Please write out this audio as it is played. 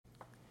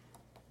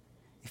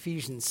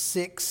Ephesians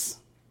 6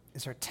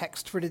 is our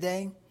text for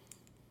today.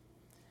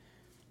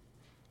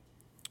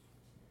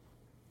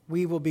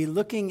 We will be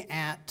looking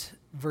at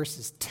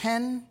verses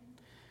 10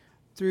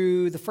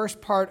 through the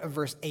first part of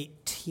verse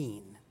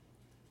 18.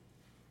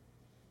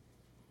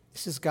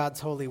 This is God's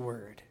holy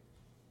word.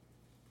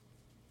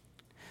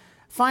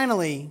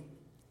 Finally,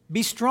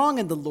 be strong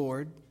in the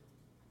Lord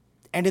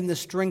and in the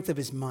strength of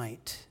his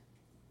might.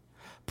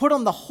 Put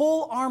on the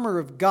whole armor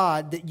of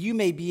God that you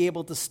may be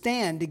able to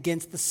stand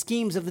against the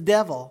schemes of the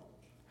devil.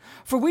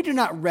 For we do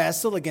not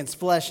wrestle against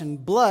flesh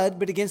and blood,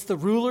 but against the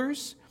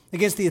rulers,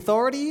 against the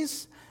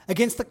authorities,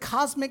 against the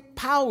cosmic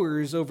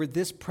powers over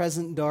this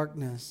present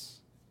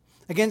darkness,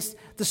 against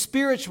the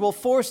spiritual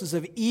forces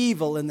of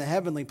evil in the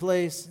heavenly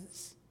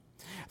places.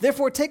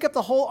 Therefore, take up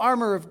the whole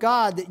armor of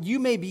God that you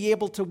may be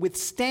able to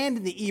withstand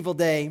in the evil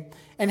day,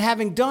 and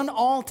having done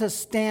all to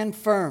stand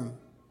firm.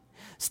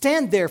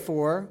 Stand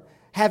therefore,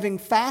 having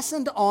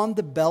fastened on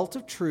the belt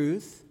of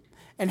truth,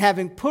 and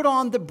having put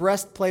on the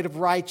breastplate of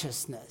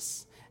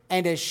righteousness,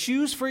 and as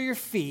shoes for your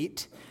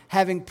feet,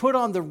 having put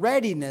on the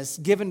readiness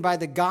given by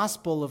the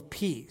gospel of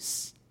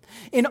peace.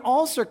 In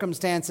all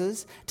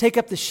circumstances, take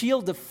up the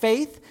shield of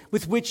faith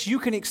with which you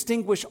can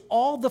extinguish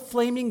all the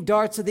flaming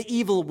darts of the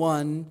evil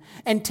one,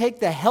 and take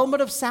the helmet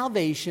of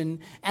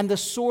salvation and the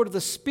sword of the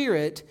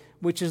Spirit,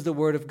 which is the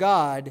word of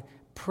God,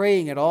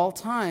 praying at all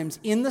times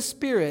in the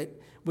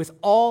Spirit with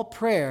all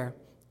prayer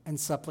and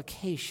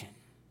supplication.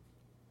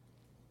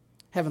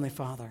 Heavenly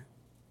Father,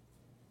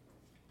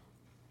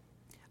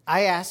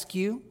 I ask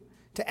you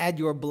to add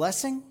your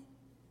blessing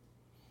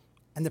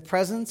and the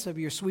presence of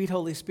your sweet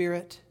Holy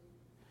Spirit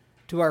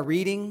to our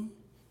reading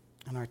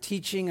and our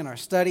teaching and our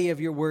study of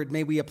your word.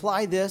 May we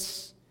apply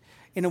this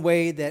in a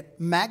way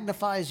that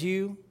magnifies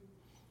you,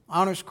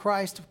 honors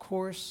Christ, of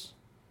course,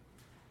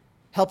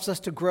 helps us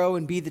to grow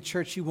and be the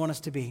church you want us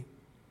to be.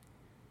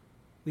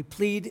 We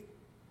plead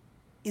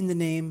in the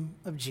name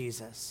of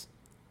Jesus.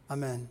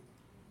 Amen.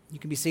 You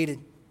can be seated.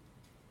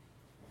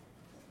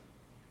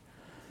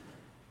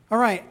 All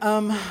right,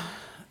 I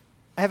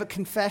have a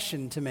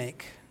confession to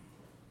make.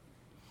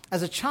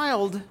 As a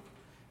child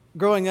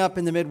growing up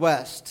in the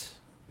Midwest,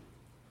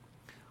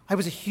 I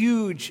was a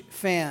huge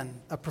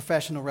fan of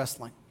professional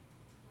wrestling.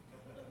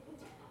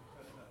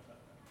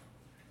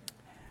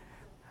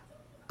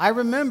 I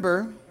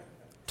remember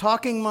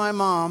talking my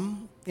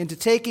mom into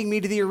taking me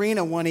to the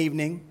arena one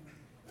evening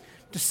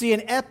to see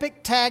an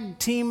epic tag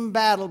team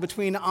battle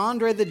between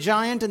Andre the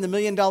Giant and the $1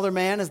 Million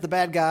Man as the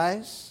bad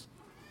guys.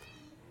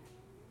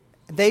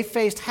 They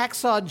faced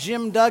Hacksaw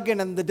Jim Duggan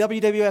and the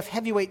WWF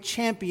heavyweight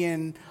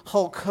champion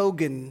Hulk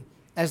Hogan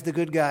as the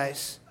good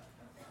guys.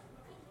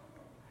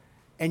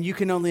 And you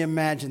can only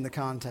imagine the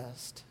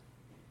contest.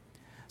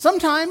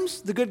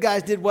 Sometimes the good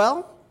guys did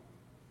well.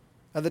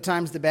 Other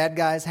times the bad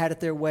guys had it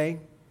their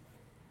way.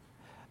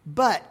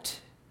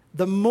 But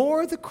the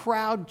more the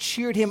crowd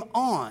cheered him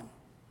on,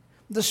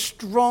 the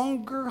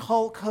stronger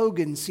Hulk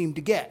Hogan seemed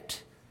to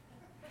get.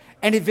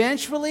 And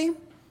eventually,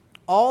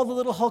 all the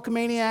little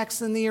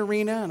Hulkamaniacs in the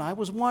arena, and I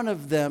was one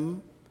of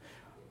them,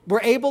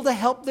 were able to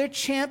help their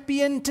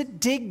champion to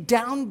dig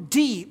down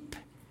deep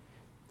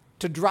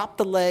to drop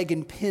the leg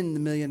and pin the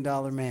 $1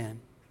 Million Man.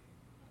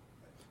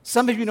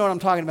 Some of you know what I'm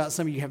talking about.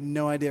 Some of you have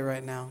no idea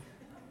right now.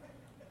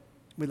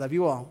 We love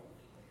you all.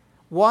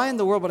 Why in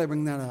the world would I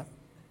bring that up?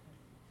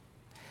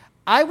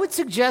 I would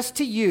suggest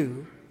to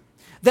you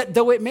that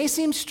though it may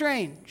seem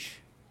strange,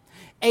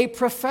 a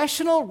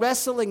professional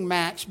wrestling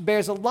match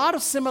bears a lot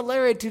of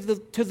similarity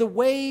to the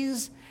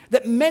ways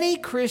that many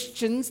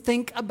Christians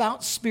think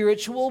about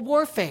spiritual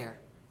warfare.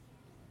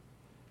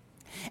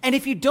 And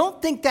if you don't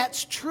think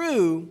that's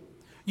true,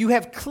 you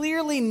have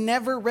clearly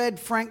never read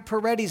Frank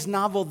Peretti's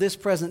novel, This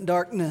Present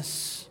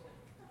Darkness.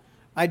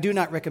 I do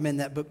not recommend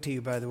that book to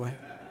you, by the way.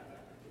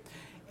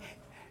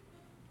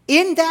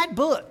 In that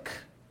book,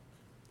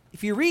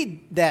 if you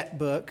read that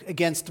book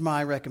against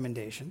my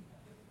recommendation,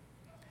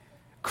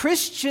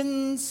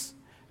 Christians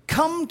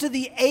come to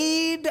the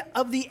aid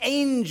of the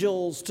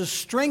angels to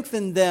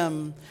strengthen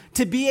them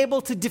to be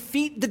able to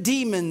defeat the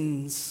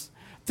demons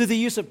through the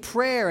use of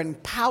prayer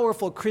and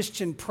powerful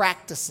Christian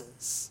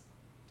practices.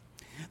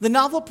 The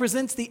novel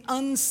presents the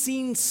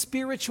unseen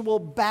spiritual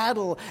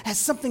battle as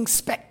something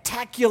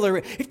spectacular.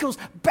 It goes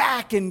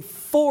back and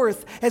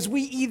forth as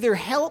we either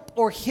help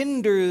or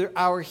hinder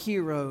our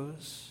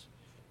heroes.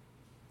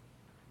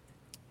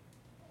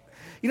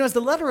 You know, as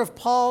the letter of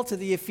Paul to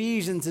the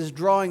Ephesians is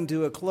drawing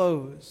to a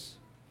close,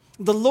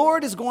 the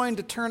Lord is going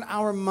to turn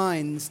our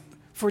minds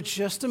for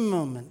just a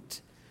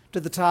moment to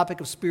the topic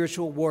of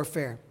spiritual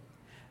warfare.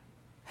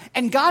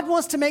 And God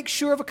wants to make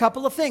sure of a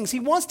couple of things. He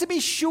wants to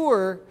be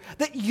sure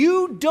that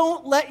you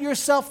don't let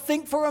yourself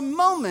think for a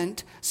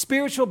moment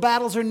spiritual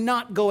battles are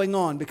not going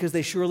on, because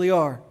they surely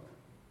are.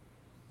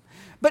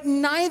 But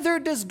neither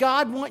does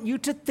God want you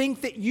to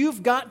think that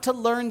you've got to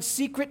learn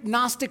secret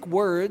Gnostic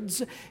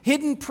words,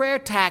 hidden prayer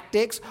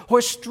tactics,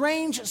 or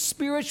strange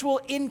spiritual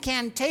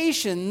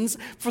incantations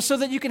so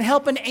that you can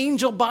help an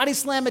angel body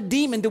slam a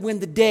demon to win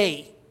the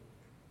day.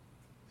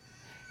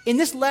 In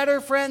this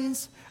letter,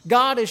 friends,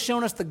 God has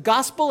shown us the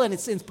gospel and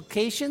its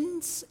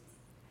implications.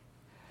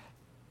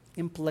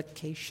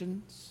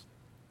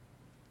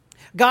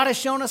 God has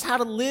shown us how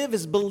to live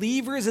as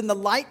believers in the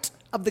light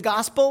of the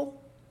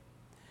gospel.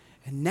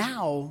 And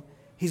now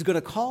he's going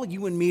to call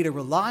you and me to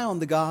rely on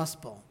the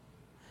gospel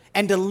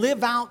and to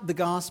live out the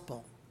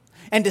gospel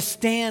and to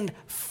stand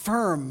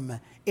firm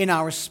in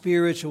our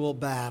spiritual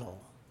battle.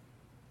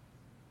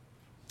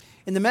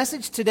 In the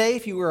message today,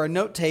 if you were a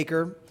note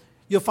taker,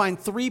 you'll find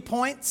 3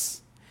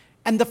 points.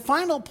 And the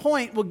final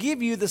point will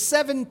give you the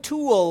 7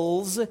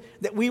 tools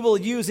that we will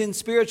use in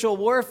spiritual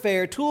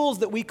warfare, tools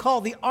that we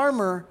call the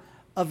armor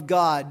of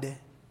God.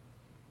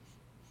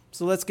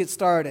 So let's get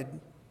started.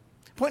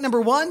 Point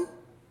number 1,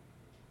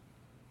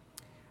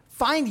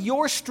 find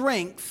your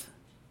strength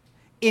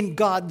in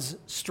God's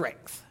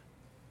strength.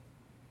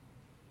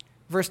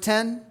 Verse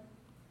 10,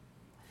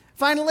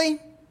 finally,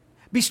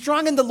 be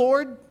strong in the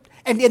Lord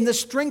and in the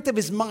strength of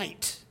his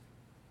might.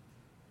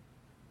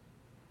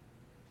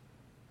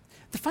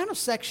 The final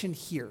section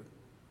here,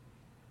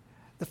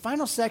 the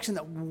final section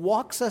that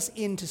walks us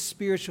into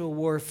spiritual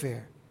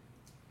warfare,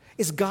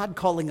 is God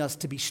calling us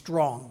to be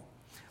strong.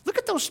 Look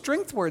at those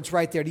strength words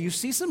right there. Do you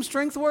see some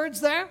strength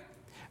words there?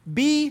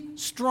 Be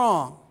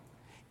strong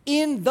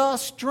in the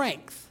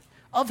strength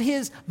of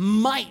his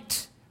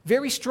might.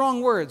 Very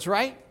strong words,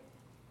 right?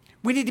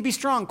 We need to be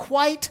strong,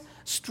 quite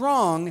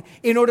strong,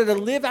 in order to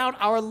live out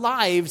our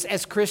lives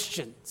as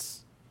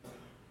Christians.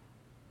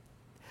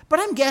 But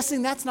I'm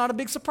guessing that's not a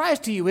big surprise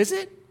to you, is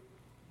it?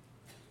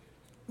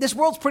 This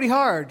world's pretty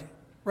hard,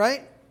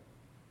 right?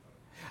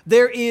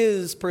 There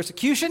is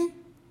persecution.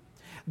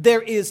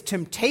 There is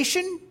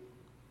temptation.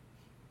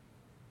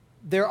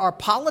 There are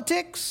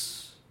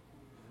politics.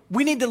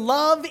 We need to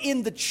love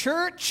in the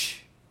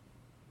church.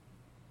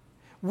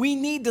 We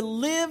need to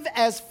live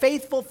as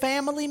faithful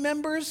family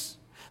members.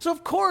 So,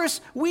 of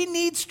course, we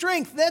need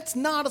strength. That's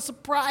not a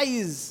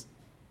surprise.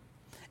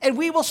 And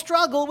we will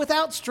struggle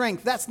without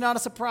strength. That's not a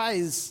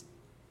surprise.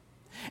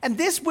 And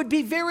this would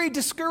be very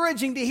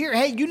discouraging to hear.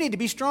 Hey, you need to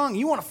be strong.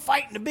 You want to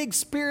fight in a big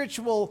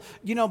spiritual,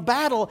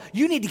 battle.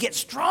 You need to get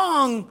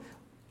strong.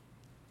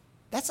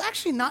 That's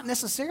actually not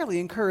necessarily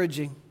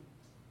encouraging.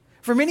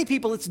 For many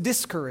people, it's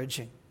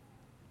discouraging.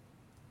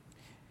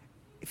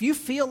 If you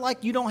feel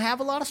like you don't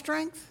have a lot of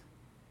strength,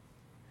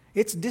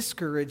 it's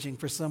discouraging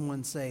for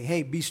someone to say,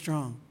 hey, be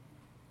strong.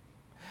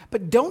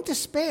 But don't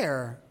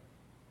despair.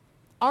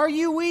 Are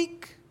you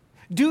weak?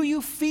 Do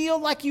you feel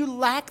like you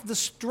lack the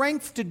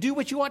strength to do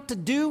what you ought to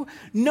do?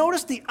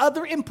 Notice the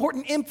other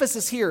important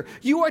emphasis here.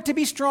 You are to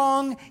be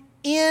strong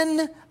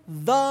in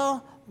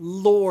the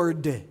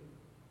Lord.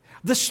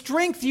 The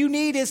strength you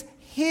need is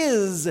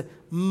his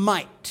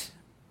might.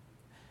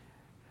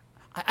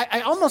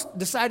 I almost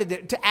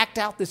decided to act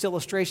out this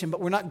illustration, but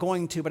we're not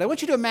going to. But I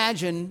want you to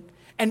imagine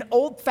an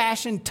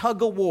old-fashioned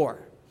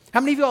tug-of-war.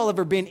 How many of you all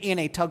ever been in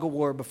a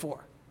tug-of-war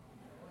before?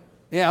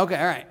 Yeah, okay,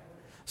 all right.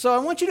 So I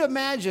want you to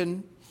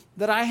imagine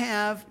that I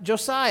have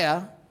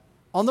Josiah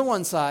on the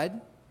one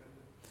side,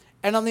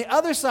 and on the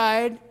other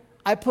side,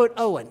 I put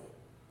Owen.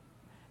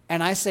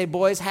 And I say,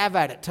 boys, have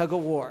at it,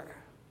 tug-of-war.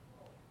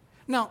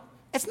 Now,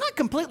 it's not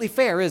completely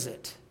fair, is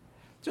it?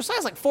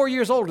 Josiah's like 4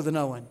 years older than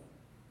Owen.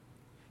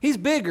 He's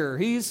bigger,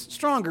 he's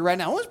stronger right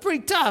now. Owen's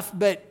pretty tough,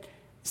 but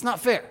it's not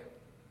fair.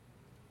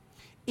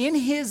 In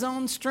his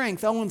own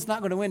strength, Owen's not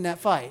going to win that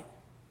fight.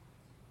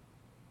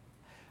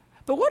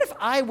 But what if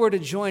I were to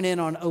join in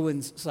on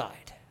Owen's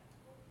side?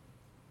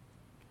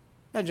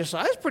 Now,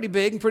 Josiah's pretty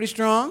big and pretty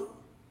strong,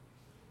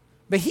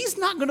 but he's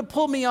not going to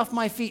pull me off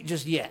my feet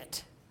just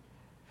yet.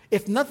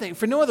 If nothing,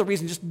 for no other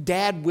reason, just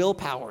dad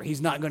willpower, he's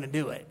not going to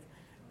do it.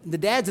 The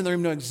dads in the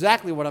room know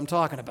exactly what I'm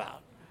talking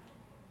about.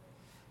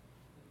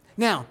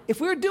 Now, if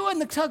we're doing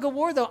the tug of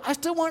war, though, I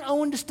still want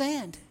Owen to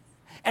stand.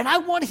 And I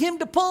want him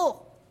to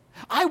pull.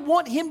 I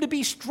want him to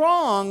be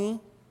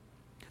strong,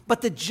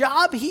 but the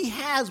job he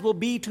has will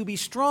be to be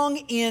strong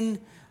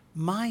in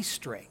my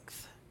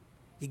strength.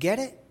 You get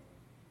it?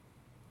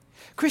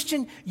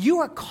 Christian, you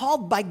are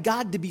called by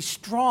God to be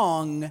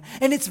strong,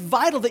 and it's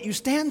vital that you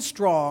stand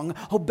strong.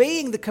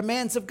 Obeying the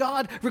commands of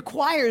God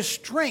requires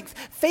strength.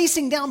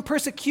 Facing down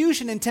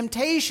persecution and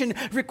temptation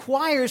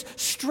requires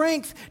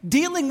strength.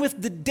 Dealing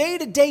with the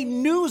day-to-day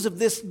news of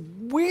this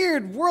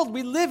weird world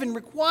we live in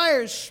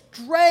requires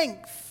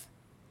strength.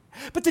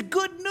 But the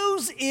good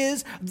news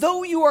is,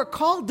 though you are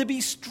called to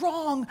be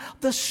strong,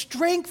 the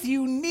strength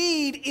you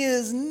need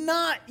is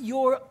not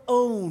your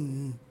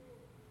own.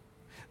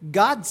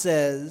 God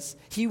says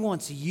he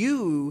wants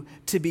you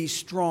to be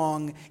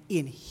strong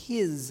in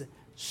his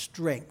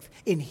strength,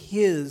 in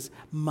his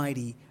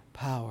mighty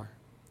power.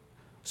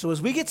 So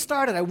as we get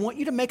started, I want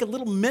you to make a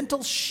little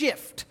mental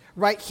shift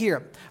right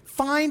here.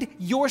 Find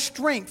your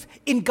strength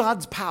in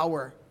God's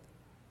power.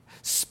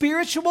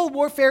 Spiritual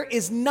warfare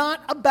is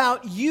not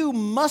about you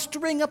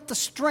mustering up the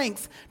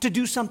strength to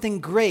do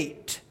something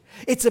great.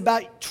 It's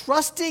about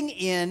trusting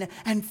in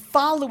and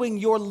following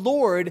your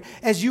Lord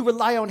as you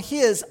rely on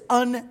his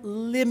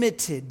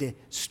unlimited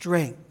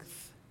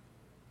strength.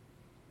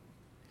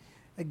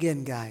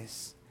 Again,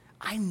 guys,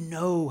 I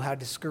know how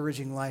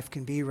discouraging life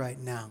can be right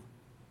now.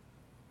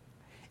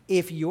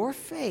 If your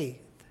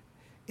faith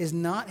is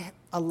not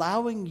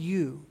allowing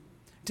you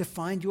to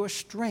find your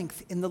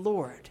strength in the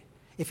Lord,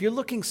 if you're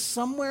looking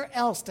somewhere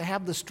else to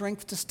have the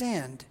strength to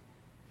stand,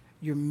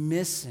 you're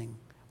missing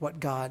what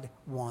God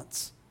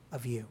wants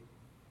of you.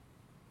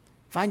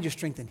 Find your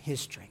strength in His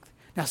strength.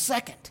 Now,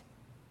 second,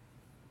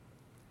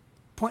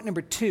 point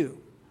number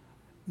 2,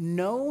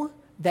 know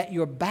that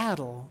your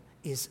battle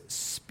is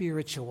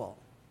spiritual.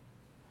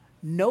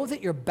 Know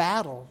that your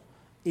battle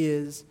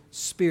is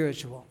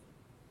spiritual.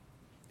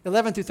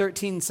 11 through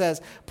 13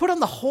 says, "Put on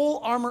the whole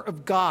armor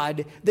of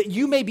God that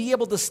you may be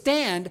able to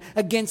stand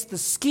against the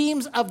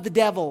schemes of the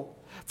devil.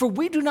 For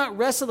we do not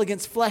wrestle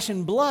against flesh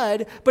and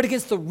blood, but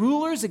against the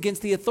rulers,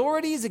 against the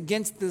authorities,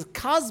 against the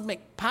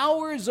cosmic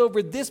powers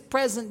over this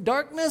present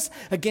darkness,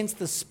 against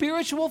the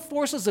spiritual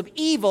forces of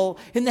evil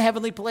in the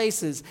heavenly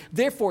places.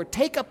 Therefore,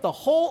 take up the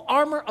whole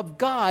armor of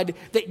God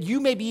that you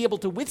may be able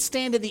to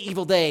withstand in the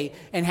evil day,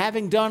 and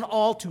having done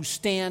all, to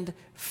stand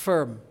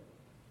firm."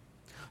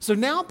 So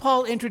now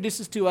Paul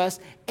introduces to us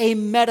a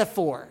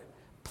metaphor.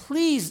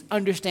 Please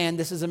understand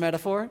this is a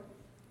metaphor.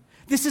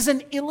 This is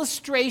an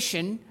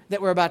illustration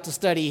that we're about to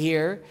study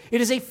here. It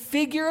is a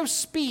figure of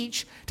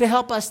speech to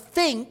help us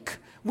think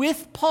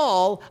with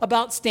Paul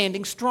about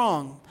standing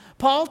strong.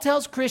 Paul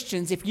tells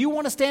Christians, if you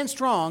want to stand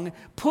strong,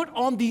 put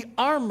on the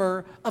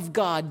armor of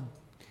God.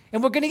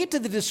 And we're going to get to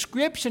the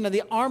description of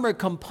the armor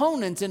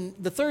components in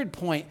the third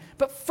point.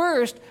 But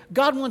first,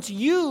 God wants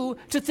you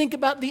to think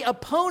about the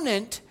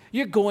opponent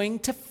you're going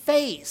to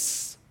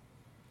face.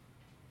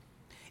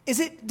 Does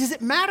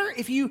it matter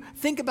if you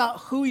think about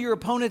who your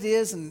opponent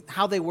is and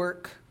how they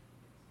work?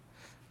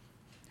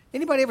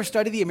 Anybody ever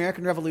study the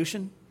American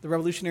Revolution, the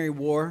Revolutionary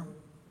War?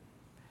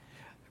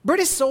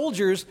 British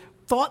soldiers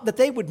thought that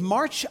they would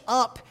march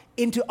up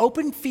into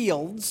open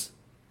fields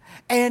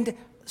and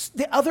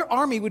the other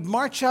army would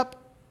march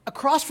up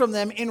across from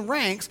them in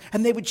ranks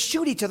and they would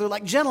shoot each other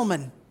like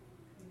gentlemen.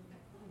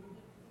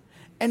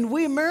 And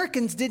we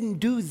Americans didn't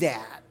do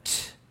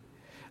that.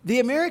 The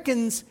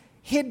Americans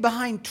hid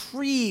behind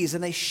trees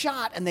and they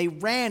shot and they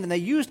ran and they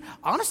used,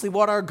 honestly,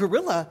 what are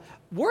guerrilla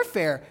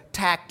warfare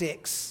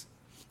tactics.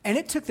 And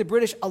it took the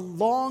British a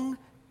long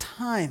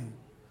time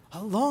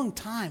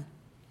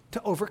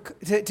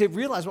to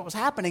realize what was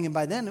happening. And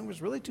by then it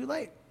was really too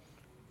late.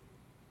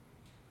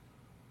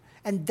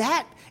 And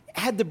that,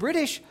 had the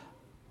British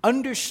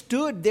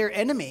understood their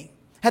enemy,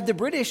 had the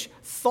British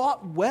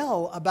thought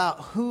well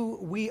about who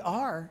we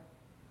are,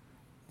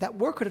 that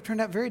war could have turned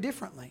out very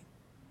differently.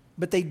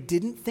 But they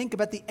didn't think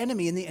about the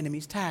enemy and the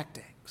enemy's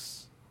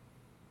tactics.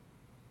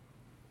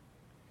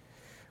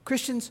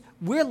 Christians,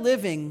 we're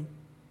living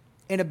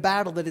in a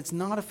battle that it's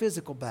not a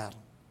physical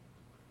battle.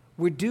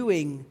 We're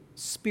doing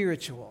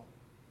spiritual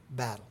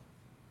battle.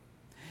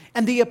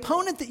 And the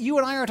opponent that you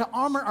and I are to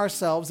armor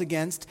ourselves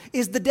against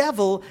is the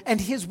devil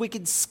and his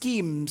wicked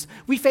schemes.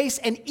 We face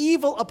an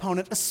evil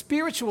opponent, a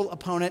spiritual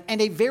opponent,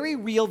 and a very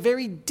real,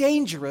 very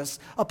dangerous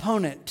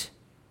opponent.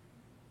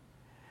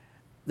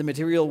 The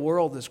material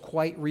world is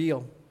quite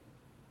real.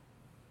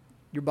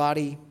 Your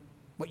body,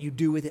 what you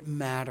do with it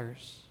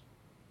matters.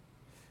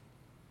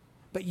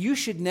 But you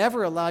should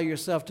never allow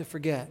yourself to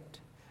forget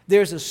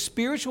there's a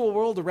spiritual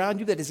world around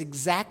you that is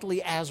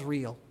exactly as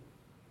real.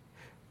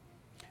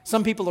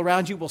 Some people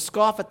around you will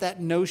scoff at that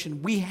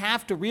notion. We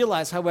have to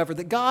realize, however,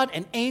 that God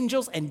and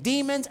angels and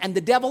demons and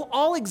the devil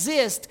all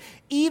exist,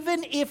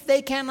 even if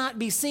they cannot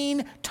be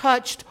seen,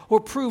 touched, or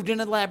proved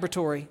in a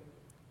laboratory.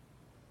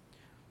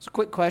 So,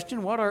 quick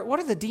question, what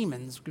are the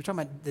demons? We're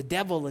talking about the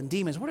devil and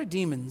demons. What are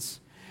demons?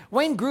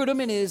 Wayne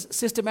Grudem, in his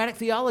systematic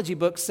theology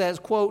book, says,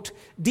 quote,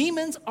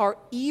 "Demons are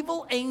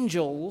evil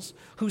angels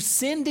who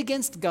sinned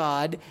against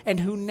God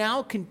and who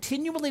now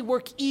continually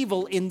work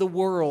evil in the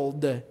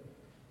world."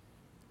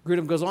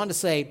 Grudem goes on to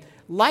say,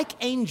 like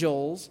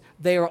angels,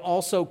 they are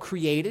also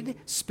created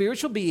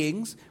spiritual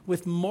beings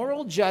with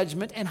moral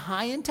judgment and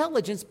high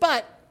intelligence,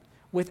 but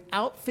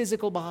without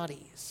physical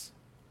bodies.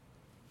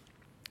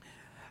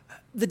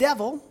 The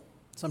devil,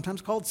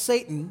 sometimes called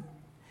Satan,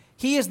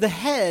 he is the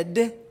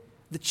head,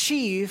 the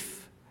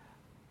chief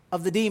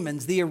of the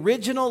demons, the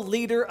original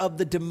leader of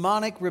the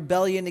demonic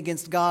rebellion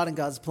against God and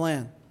God's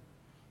plan.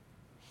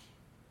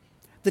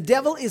 The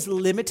devil is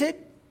limited,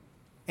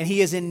 and he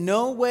is in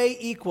no way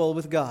equal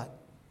with God.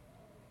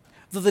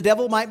 Though the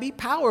devil might be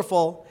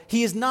powerful,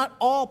 he is not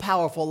all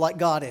powerful like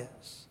God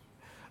is.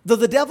 Though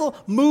the devil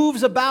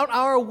moves about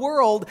our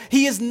world,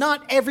 he is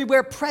not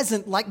everywhere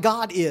present like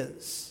God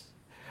is.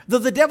 Though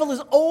the devil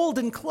is old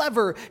and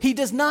clever, he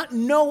does not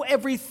know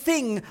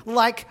everything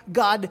like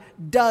God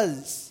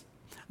does.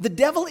 The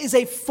devil is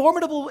a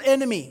formidable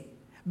enemy,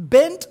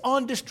 bent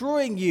on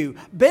destroying you,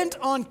 bent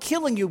on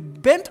killing you,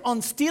 bent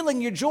on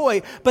stealing your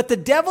joy. But the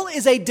devil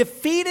is a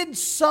defeated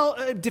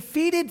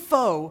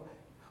foe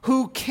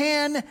who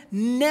can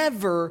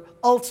never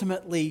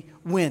ultimately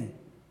win.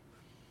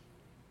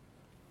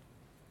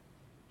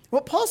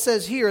 What Paul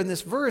says here in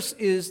this verse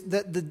is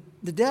that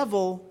the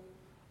devil,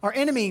 our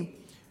enemy,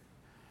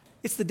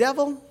 it's the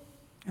devil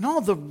and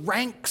all the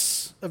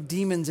ranks of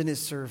demons in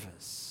his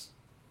service.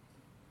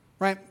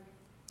 Right?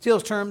 See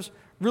those terms?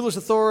 Rulers,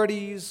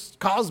 authorities,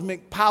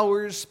 cosmic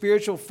powers,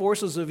 spiritual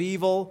forces of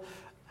evil.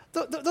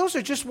 Those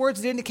are just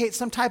words that indicate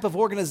some type of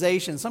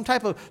organization, some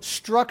type of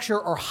structure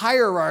or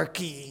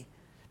hierarchy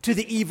to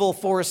the evil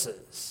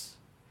forces.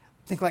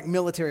 Think like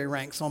military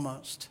ranks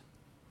almost.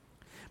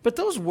 But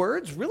those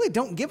words really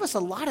don't give us a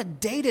lot of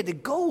data to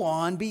go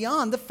on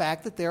beyond the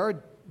fact that there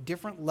are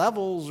different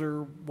levels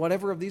or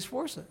whatever of these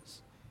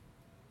forces.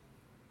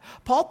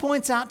 Paul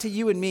points out to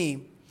you and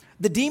me,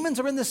 the demons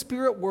are in the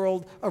spirit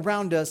world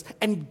around us,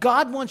 and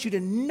God wants you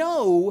to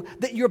know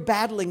that you're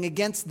battling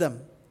against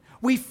them.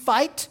 We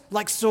fight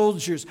like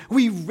soldiers.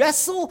 We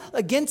wrestle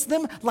against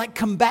them like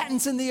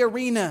combatants in the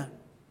arena.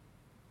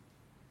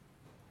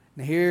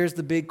 Now here's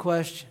the big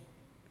question.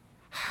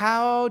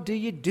 How do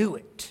you do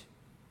it?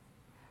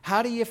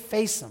 How do you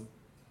face them?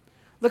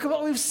 Look at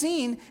what we've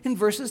seen in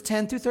verses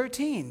 10 through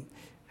 13.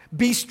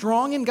 Be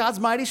strong in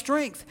God's mighty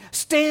strength.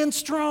 Stand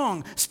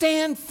strong.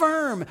 Stand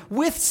firm.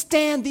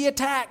 Withstand the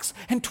attacks.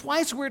 And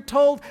twice we're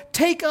told,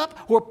 take up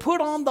or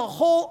put on the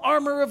whole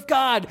armor of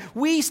God.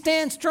 We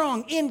stand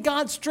strong in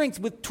God's strength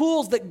with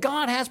tools that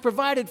God has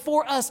provided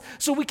for us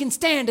so we can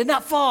stand and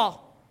not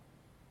fall.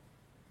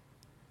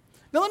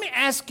 Now let me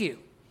ask you.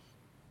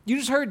 You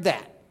just heard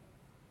that.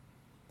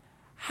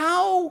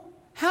 How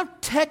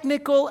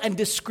technical and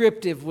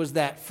descriptive was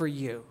that for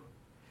you?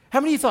 How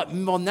many of you thought,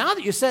 well, now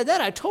that you said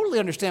that, I totally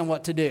understand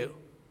what to do?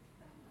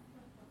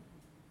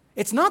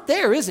 It's not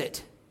there, is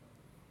it?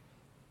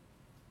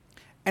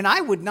 And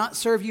I would not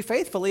serve you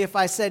faithfully if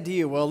I said to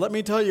you, well, let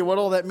me tell you what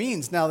all that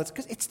means. Now, that's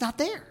because it's not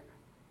there.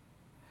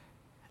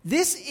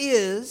 This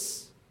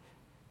is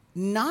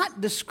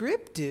not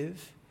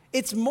descriptive.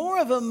 It's more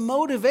of a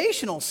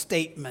motivational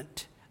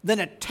statement than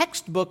a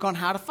textbook on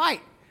how to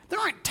fight. There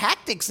aren't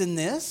tactics in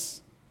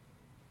this.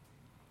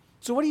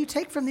 So what do you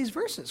take from these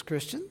verses,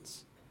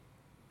 Christians?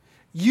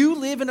 You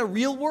live in a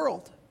real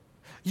world.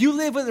 You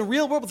live in a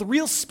real world with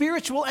real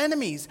spiritual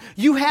enemies.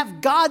 You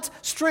have God's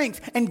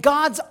strength and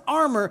God's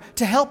armor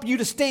to help you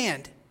to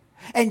stand.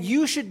 And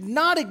you should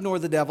not ignore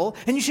the devil,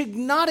 and you should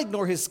not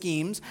ignore his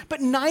schemes,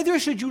 but neither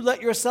should you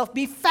let yourself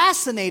be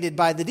fascinated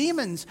by the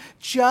demons.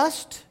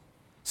 Just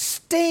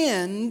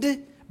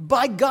stand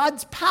by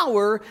God's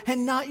power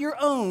and not your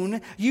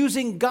own,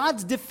 using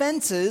God's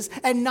defenses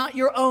and not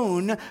your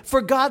own,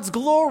 for God's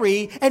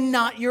glory and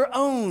not your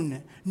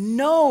own.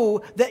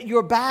 Know that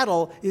your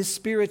battle is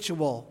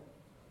spiritual.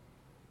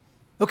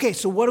 Okay,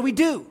 so what do we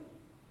do?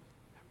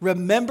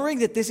 Remembering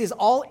that this is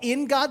all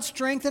in God's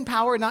strength and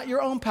power, not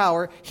your own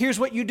power, here's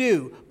what you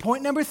do.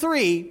 Point number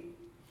 3,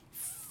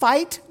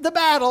 fight the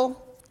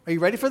battle. Are you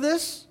ready for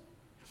this?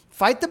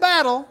 Fight the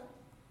battle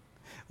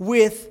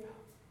with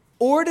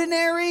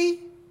ordinary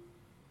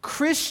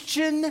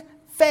Christian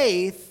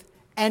faith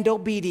and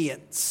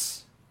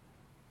obedience.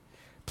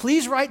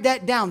 Please write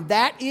that down.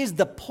 That is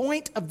the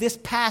point of this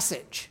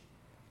passage.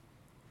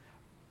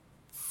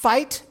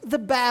 Fight the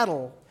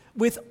battle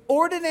with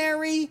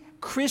ordinary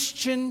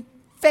Christian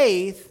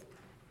faith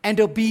and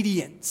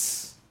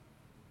obedience.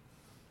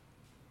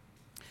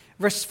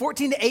 Verses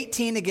 14 to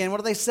 18 again, what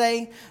do they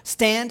say?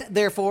 Stand,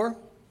 therefore,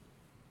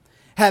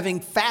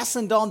 having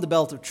fastened on the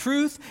belt of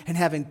truth, and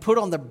having put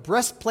on the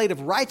breastplate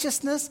of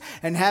righteousness,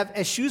 and have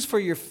as shoes for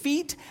your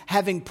feet,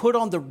 having put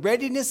on the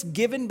readiness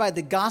given by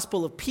the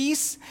gospel of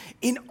peace.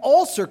 In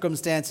all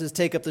circumstances,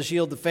 take up the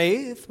shield of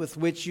faith, with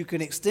which you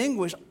can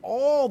extinguish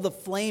all the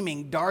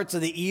flaming darts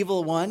of the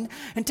evil one,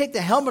 and take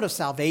the helmet of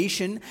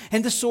salvation,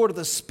 and the sword of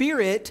the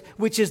Spirit,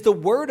 which is the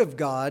word of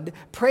God,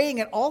 praying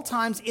at all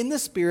times in the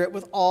Spirit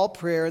with all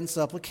prayer and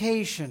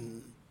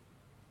supplication.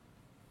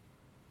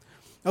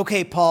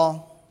 Okay,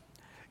 Paul.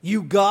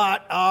 You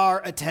got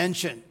our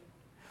attention.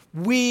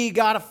 We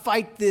got to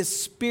fight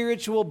this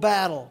spiritual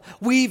battle.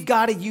 We've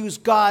got to use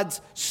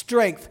God's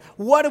strength.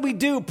 What do we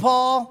do,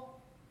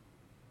 Paul?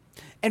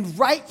 And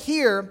right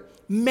here,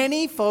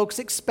 many folks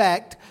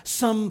expect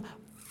some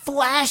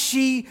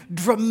flashy,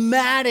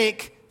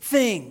 dramatic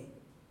thing.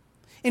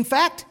 In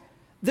fact,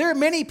 there are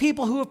many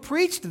people who have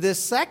preached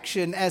this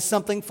section as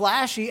something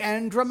flashy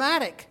and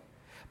dramatic.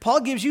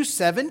 Paul gives you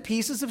 7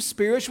 pieces of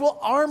spiritual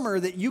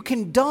armor that you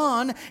can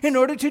don in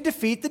order to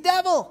defeat the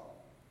devil.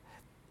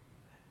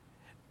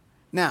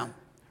 Now,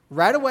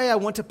 right away, I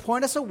want to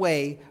point us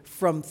away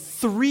from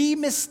 3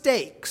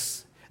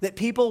 mistakes that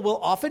people will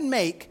often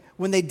make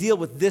when they deal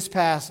with this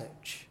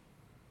passage.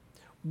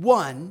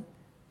 One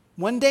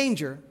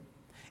danger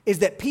is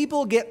that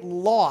people get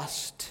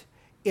lost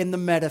in the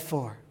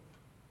metaphor.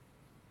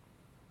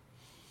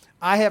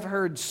 I have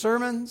heard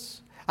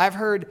sermons,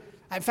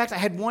 in fact, I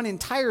had one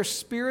entire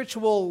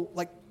spiritual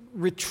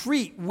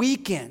retreat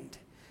weekend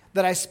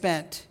that I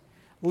spent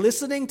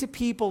listening to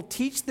people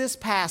teach this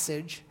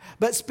passage,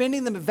 but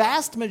spending the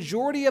vast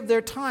majority of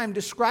their time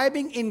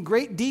describing in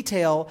great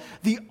detail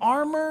the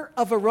armor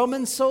of a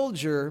Roman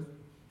soldier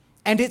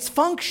and its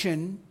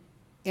function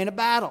in a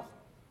battle.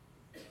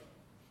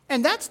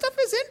 And that stuff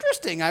is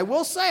interesting. I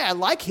will say I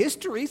like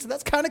history, so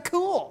that's kind of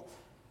cool.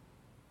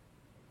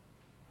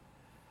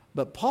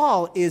 But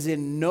Paul is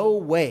in no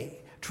way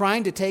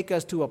trying to take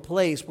us to a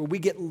place where we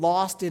get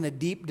lost in a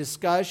deep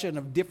discussion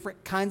of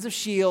different kinds of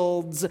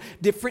shields,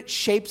 different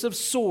shapes of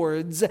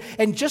swords,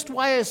 and just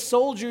why a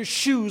soldier's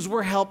shoes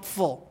were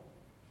helpful.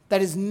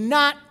 That is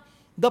not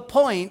the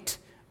point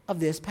of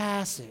this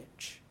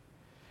passage.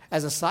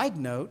 As a side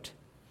note,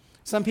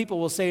 some people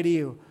will say to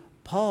you,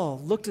 Paul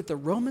looked at the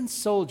Roman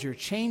soldier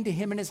chained to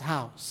him in his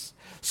house,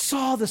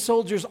 saw the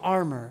soldier's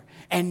armor,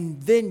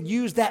 and then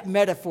used that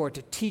metaphor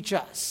to teach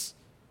us.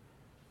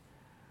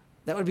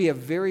 That would be a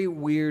very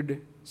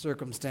weird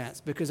circumstance,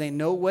 because ain't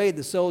no way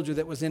the soldier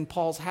that was in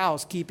Paul's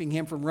house keeping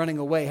him from running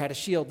away had a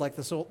shield like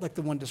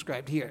the one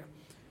described here.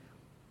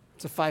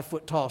 It's a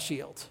 5-foot tall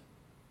shield.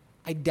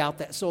 I doubt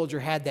that soldier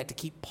had that to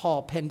keep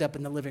Paul penned up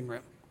in the living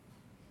room.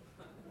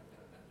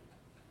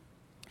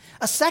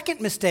 A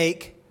second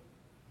mistake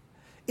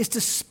is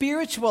to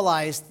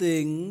spiritualize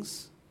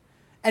things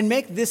and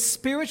make this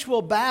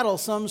spiritual battle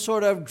some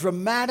sort of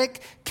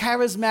dramatic,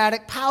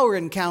 charismatic power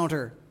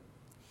encounter.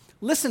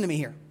 Listen to me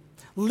here.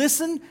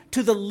 Listen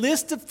to the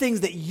list of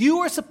things that you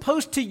are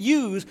supposed to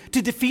use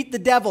to defeat the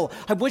devil.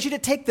 I want you to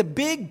take the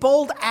big,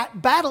 bold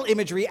battle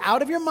imagery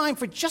out of your mind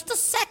for just a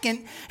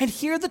second and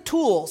hear the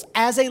tools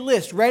as a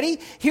list. Ready?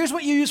 Here's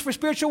what you use for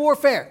spiritual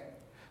warfare: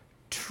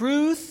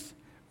 truth,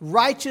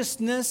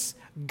 righteousness,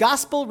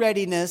 gospel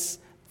readiness,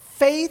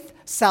 faith,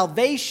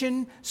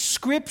 salvation,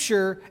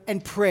 scripture,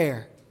 and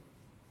prayer.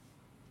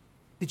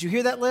 Did you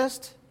hear that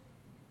list?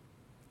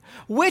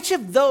 Which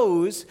of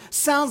those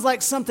sounds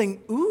like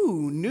something,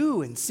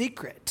 new and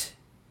secret?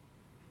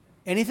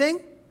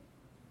 Anything?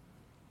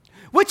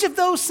 Which of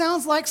those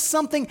sounds like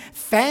something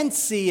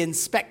fancy and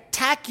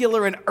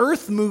spectacular and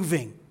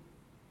earth-moving?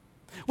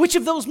 Which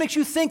of those makes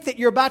you think that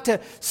you're about to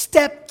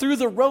step through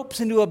the ropes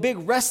into a big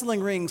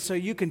wrestling ring so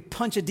you can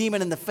punch a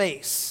demon in the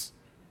face?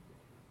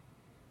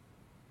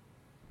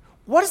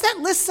 What does that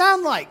list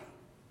sound like?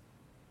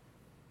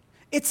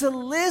 It's a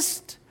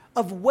list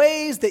of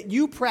ways that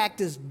you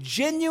practice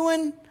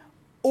genuine,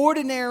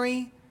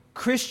 ordinary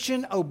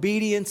Christian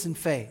obedience and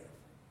faith.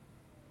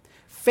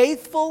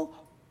 Faithful,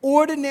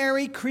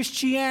 ordinary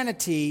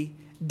Christianity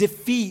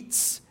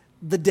defeats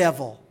the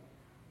devil.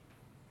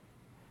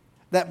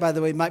 That, by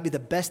the way, might be the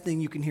best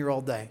thing you can hear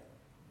all day.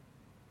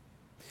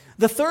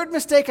 The third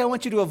mistake I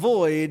want you to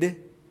avoid,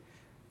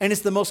 and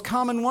it's the most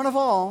common one of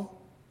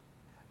all: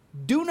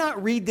 do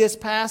not read this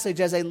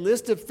passage as a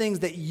list of things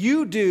that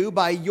you do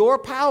by your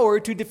power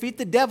to defeat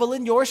the devil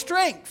in your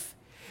strength.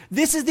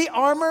 This is the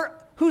armor.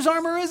 Whose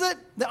armor is it?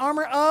 The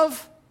armor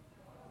of?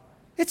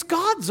 It's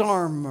God's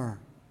armor.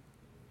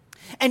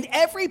 And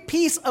every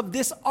piece of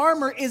this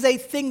armor is a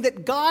thing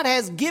that God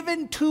has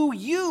given to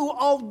you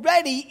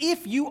already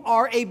if you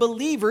are a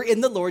believer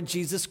in the Lord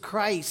Jesus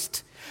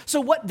Christ.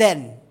 So what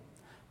then?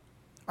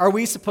 Are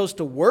we supposed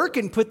to work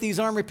and put these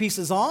armor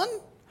pieces on?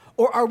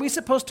 Or are we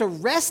supposed to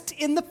rest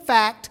in the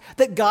fact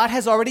that God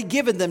has already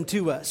given them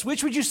to us?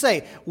 Which would you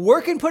say?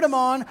 Work and put them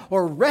on,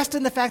 or rest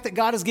in the fact that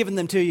God has given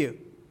them to you?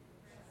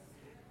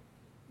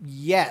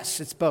 Yes,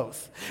 it's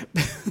both.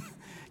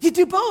 You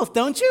do both,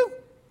 don't you?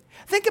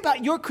 Think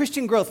about your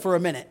Christian growth for a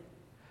minute.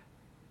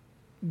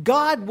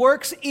 God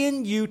works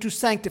in you to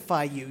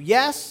sanctify you.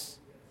 Yes?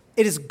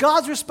 It is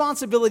God's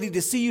responsibility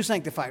to see you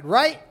sanctified,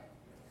 right?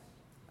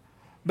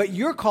 But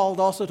you're called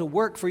also to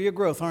work for your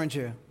growth, aren't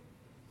you?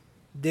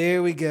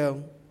 There we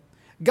go.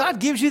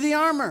 God gives you the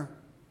armor,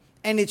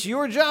 and it's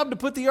your job to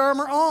put the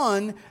armor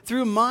on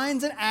through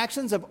minds and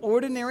actions of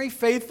ordinary,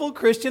 faithful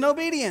Christian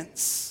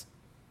obedience.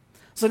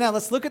 So now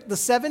let's look at the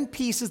 7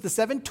 pieces, the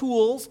 7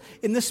 tools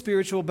in the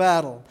spiritual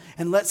battle,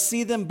 and let's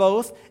see them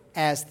both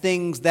as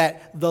things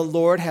that the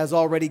Lord has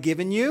already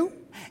given you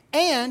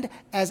and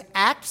as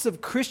acts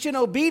of Christian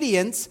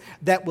obedience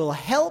that will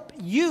help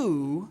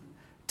you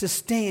to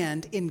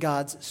stand in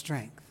God's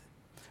strength.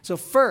 So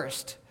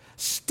first,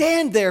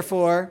 stand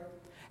therefore,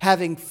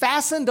 having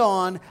fastened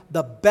on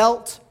the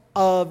belt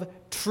of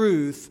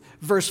truth.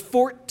 Verse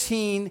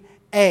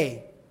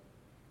 14a.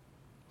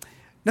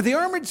 Now the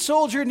armored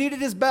soldier needed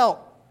his belt.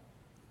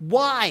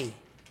 Why?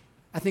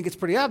 I think it's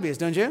pretty obvious,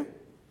 don't you?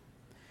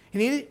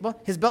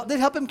 His belt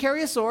did help him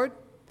carry a sword,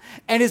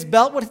 and his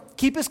belt would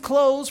keep his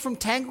clothes from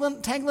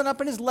tangling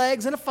up in his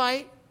legs in a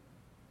fight.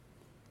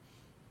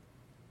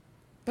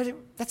 But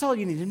that's all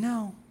you need to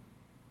know.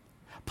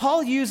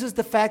 Paul uses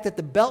the fact that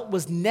the belt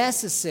was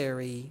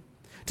necessary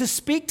to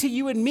speak to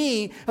you and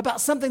me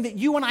about something that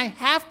you and I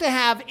have to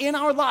have in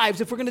our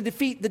lives if we're going to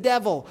defeat the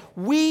devil.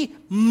 We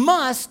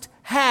must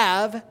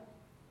have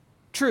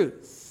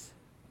truth.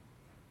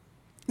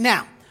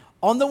 Now,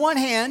 on the one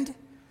hand,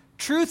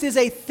 truth is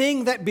a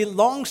thing that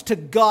belongs to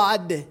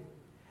God,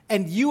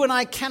 and you and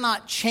I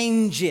cannot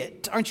change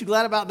it. Aren't you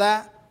glad about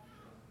that?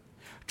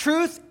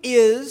 Truth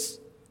is,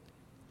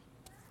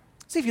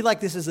 see if you like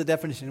this as a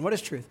definition. What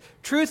is truth?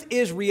 Truth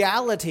is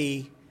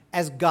reality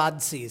as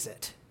God sees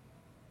it.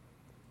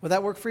 Would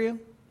that work for you?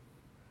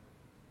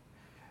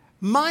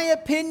 My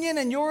opinion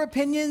and your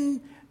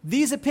opinion,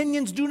 these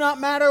opinions do not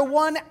matter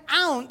 1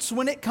 ounce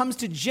when it comes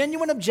to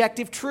genuine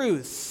objective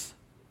truth.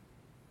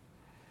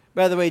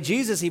 By the way,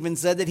 Jesus even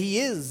said that he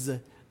is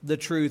the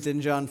truth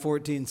in John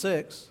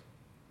 14:6.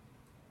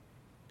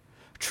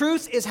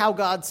 Truth is how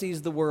God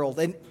sees the world,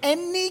 and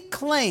any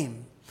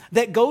claim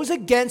that goes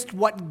against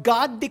what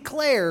God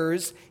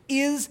declares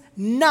is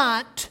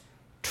not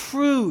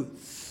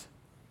truth.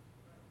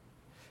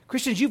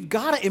 Christians, you've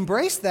got to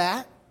embrace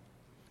that.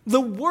 The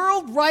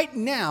world right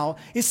now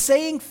is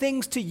saying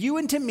things to you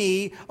and to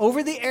me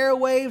over the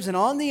airwaves and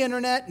on the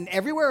internet and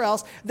everywhere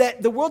else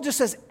that the world just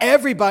says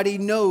everybody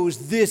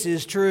knows this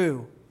is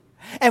true.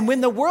 And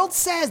when the world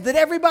says that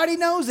everybody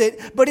knows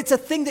it, but it's a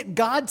thing that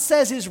God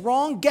says is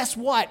wrong, guess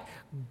what?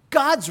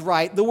 God's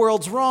right, the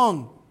world's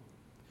wrong.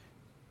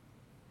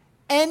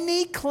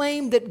 Any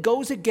claim that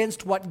goes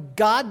against what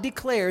God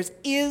declares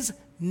is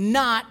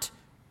not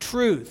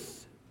truth.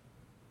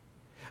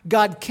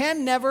 God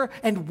can never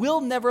and will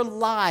never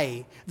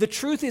lie. The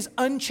truth is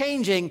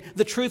unchanging.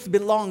 The truth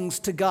belongs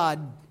to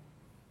God.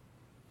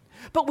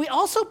 But we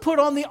also put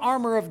on the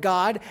armor of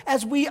God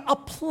as we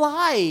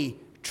apply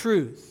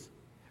truth,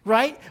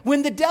 right?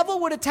 When the devil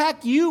would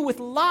attack you with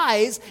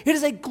lies, it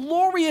is a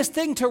glorious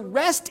thing to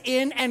rest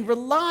in and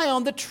rely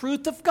on the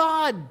truth of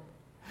God.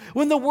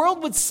 When the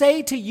world would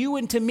say to you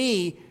and to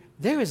me,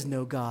 there is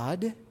no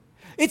God,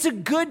 it's a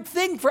good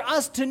thing for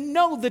us to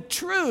know the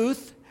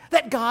truth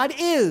that God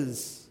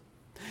is.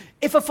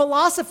 If a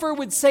philosopher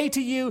would say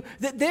to you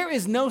that there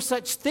is no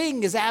such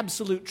thing as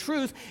absolute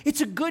truth,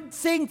 it's a good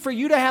thing for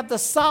you to have the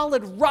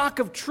solid rock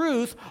of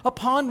truth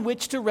upon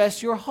which to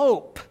rest your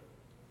hope.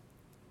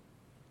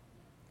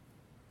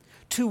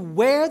 To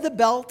wear the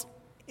belt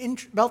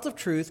of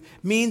truth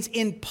means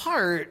in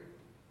part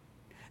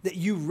that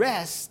you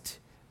rest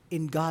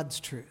in God's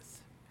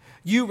truth.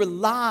 You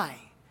rely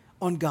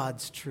on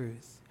God's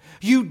truth.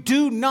 You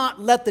do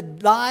not let the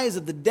lies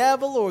of the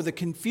devil or the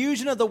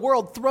confusion of the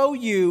world throw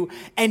you,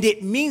 and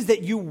it means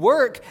that you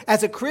work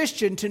as a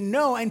Christian to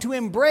know and to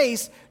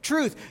embrace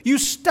truth. You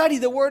study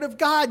the Word of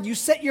God. You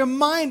set your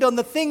mind on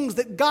the things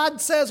that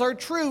God says are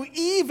true,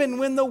 even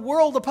when the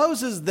world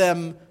opposes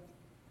them.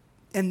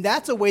 And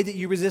that's a way that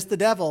you resist the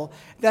devil.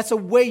 That's a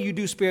way you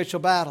do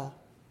spiritual battle.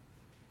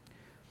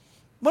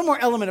 One more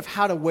element of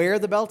how to wear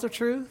the belt of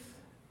truth.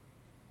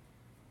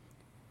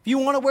 If you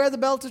want to wear the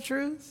belt of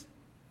truth,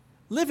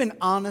 live an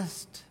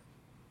honest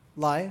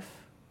life.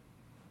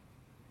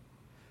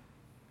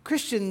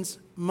 Christians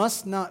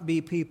must not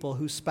be people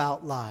who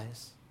spout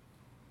lies.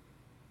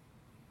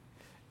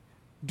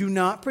 Do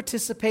not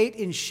participate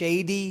in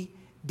shady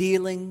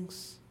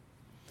dealings.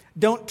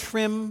 Don't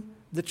trim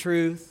the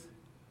truth.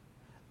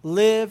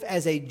 Live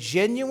as a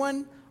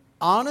genuine,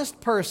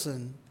 honest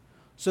person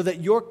so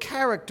that your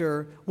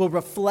character will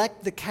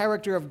reflect the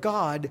character of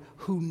God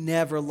who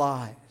never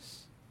lies.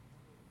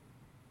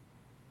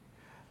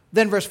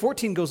 Then verse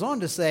 14 goes on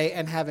to say,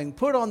 and having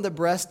put on the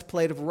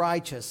breastplate of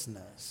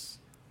righteousness.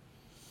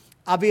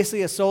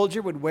 Obviously, a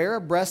soldier would wear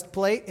a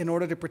breastplate in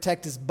order to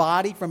protect his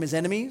body from his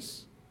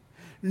enemies.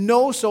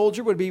 No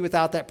soldier would be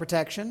without that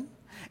protection.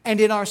 And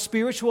in our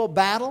spiritual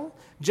battle,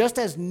 just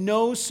as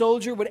no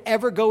soldier would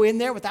ever go in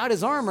there without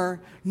his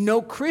armor,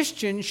 no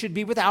Christian should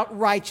be without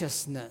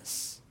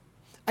righteousness.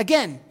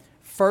 Again,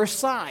 first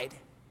side.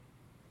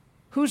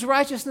 Whose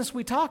righteousness are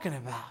we talking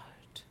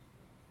about?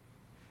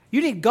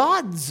 You need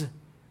God's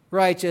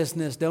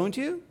righteousness, don't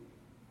you?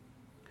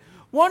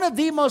 One of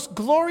the most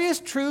glorious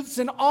truths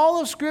in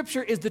all of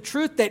Scripture is the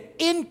truth that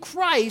in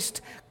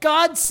Christ,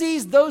 God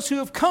sees those who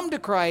have come to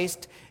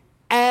Christ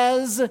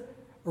as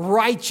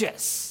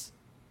righteous.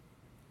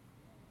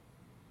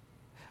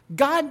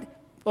 God,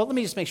 well, let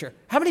me just make sure.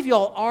 How many of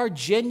y'all are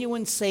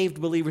genuine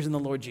saved believers in the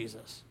Lord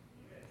Jesus?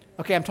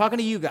 Okay, I'm talking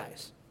to you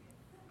guys.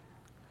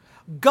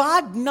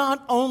 God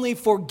not only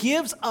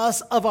forgives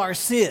us of our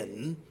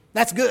sin,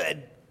 that's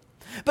good,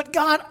 but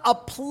God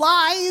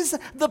applies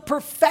the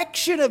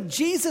perfection of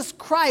Jesus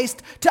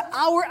Christ to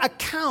our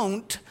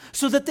account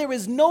so that there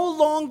is no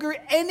longer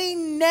any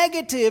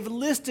negative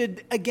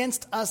listed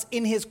against us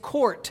in his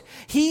court.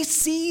 He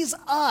sees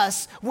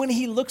us, when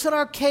he looks at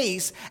our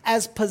case,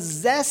 as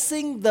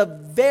possessing the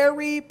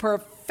very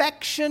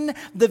perfection,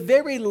 the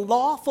very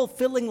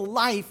law-fulfilling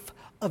life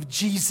of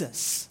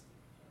Jesus.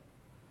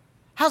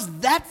 How's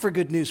that for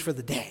good news for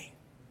the day?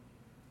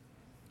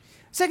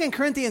 2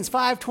 Corinthians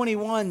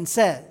 5:21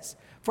 says,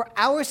 for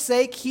our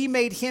sake he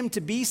made him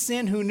to be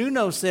sin who knew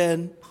no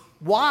sin.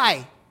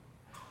 Why?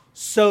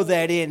 So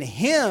that in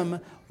him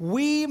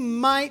we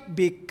might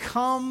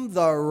become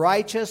the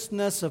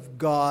righteousness of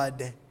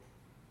God.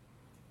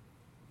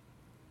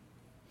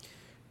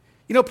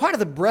 You know, part of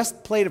the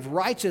breastplate of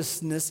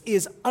righteousness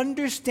is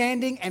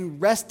understanding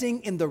and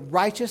resting in the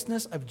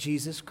righteousness of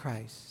Jesus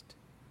Christ.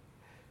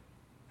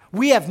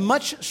 We have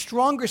much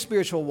stronger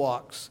spiritual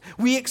walks.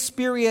 We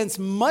experience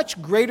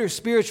much greater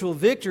spiritual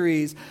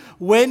victories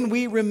when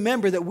we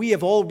remember that we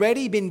have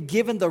already been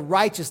given the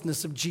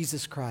righteousness of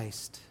Jesus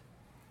Christ.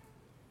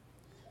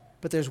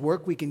 But there's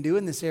work we can do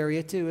in this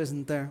area too,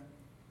 isn't there?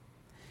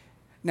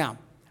 Now,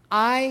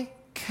 I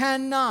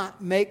cannot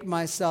make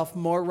myself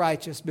more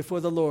righteous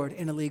before the Lord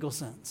in a legal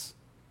sense.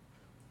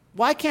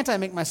 Why can't I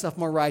make myself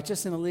more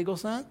righteous in a legal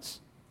sense?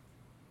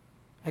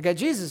 I got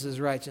Jesus'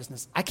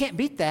 righteousness. I can't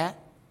beat that.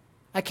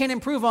 I can't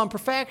improve on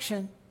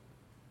perfection.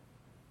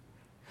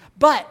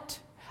 But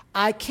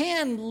I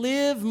can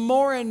live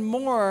more and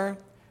more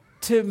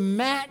to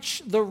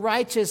match the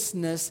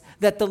righteousness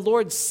that the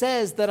Lord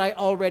says that I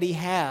already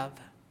have.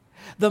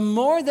 The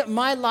more that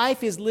my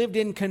life is lived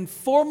in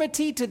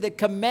conformity to the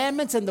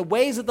commandments and the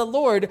ways of the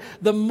Lord,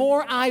 the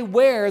more I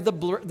wear the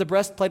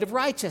breastplate of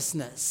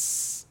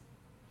righteousness.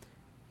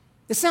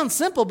 It sounds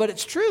simple, but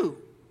it's true.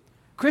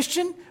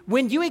 Christian,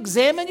 when you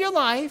examine your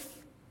life,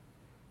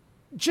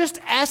 just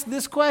ask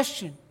this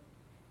question: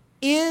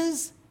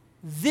 is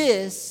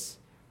this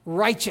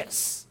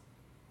righteous?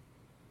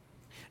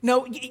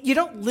 No, you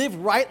don't live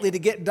rightly to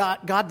get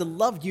God to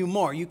love you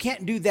more. You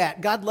can't do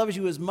that. God loves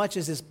you as much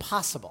as is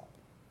possible.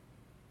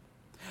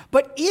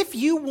 But if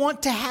you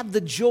want to have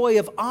the joy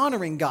of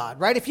honoring God,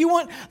 right? If you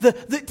want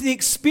the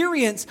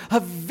experience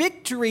of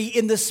victory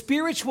in the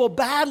spiritual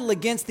battle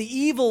against the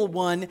evil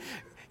one,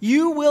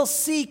 you will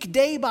seek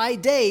day by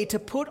day to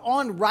put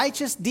on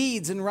righteous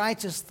deeds and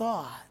righteous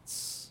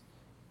thoughts.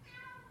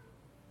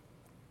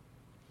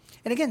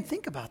 And again,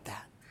 think about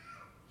that.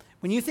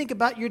 When you think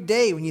about your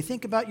day, when you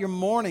think about your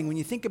morning, when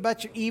you think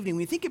about your evening,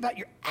 when you think about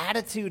your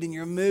attitude and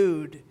your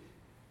mood,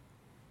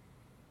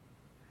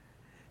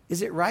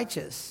 is it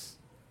righteous?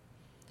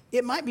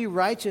 It might be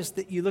righteous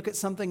that you look at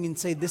something and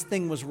say, this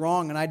thing was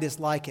wrong and I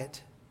dislike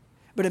it.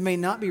 But it may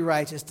not be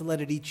righteous to let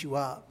it eat you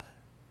up.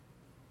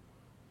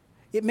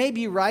 It may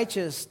be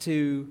righteous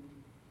to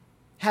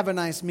have a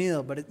nice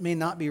meal, but it may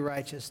not be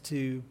righteous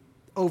to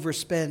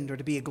overspend or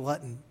to be a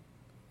glutton.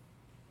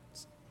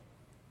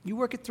 You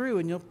work it through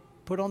and you'll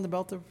put on the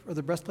belt or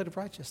the breastplate of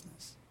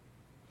righteousness.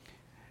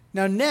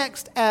 Now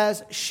next,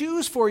 as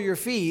shoes for your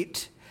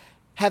feet,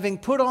 having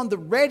put on the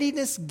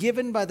readiness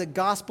given by the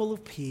gospel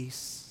of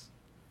peace.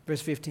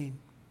 Verse 15.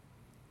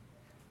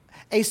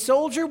 A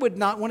soldier would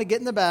not want to get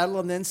in the battle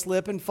and then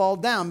slip and fall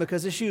down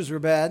because his shoes were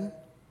bad.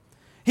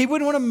 He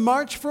wouldn't want to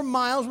march for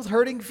miles with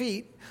hurting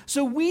feet.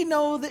 So we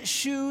know that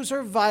shoes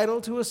are vital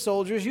to a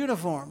soldier's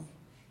uniform.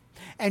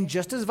 And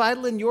just as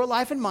vital in your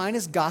life and mine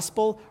is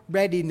gospel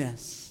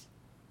readiness.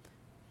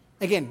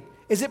 Again,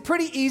 is it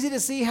pretty easy to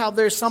see how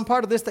there's some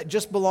part of this that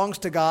just belongs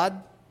to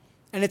God?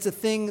 And it's a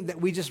thing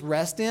that we just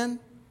rest in?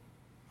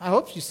 I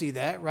hope you see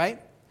that,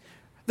 right?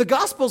 The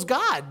gospel's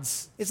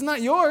God's. It's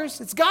not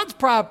yours. It's God's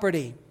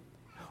property.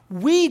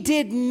 We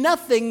did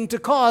nothing to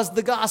cause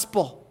the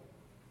gospel.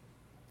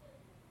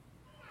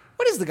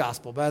 What is the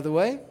gospel, by the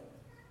way?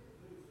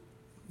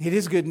 It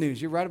is good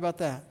news. You're right about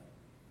that.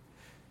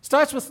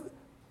 Starts with,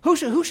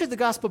 who should the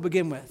gospel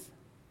begin with?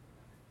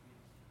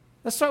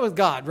 Let's start with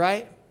God,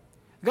 right?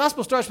 The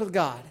gospel starts with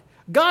God.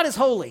 God is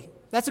holy.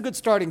 That's a good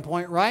starting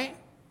point, right?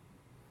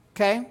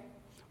 Okay.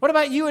 What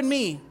about you and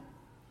me?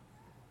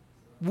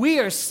 We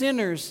are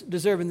sinners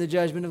deserving the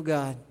judgment of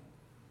God.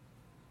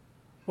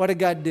 What did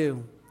God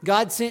do?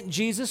 God sent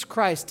Jesus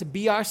Christ to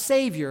be our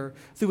Savior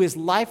through his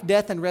life,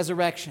 death, and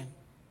resurrection.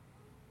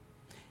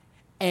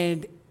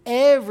 And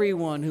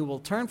everyone who will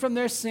turn from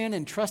their sin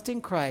and trust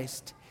in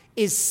Christ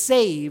is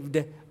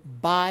saved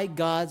by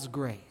God's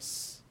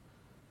grace.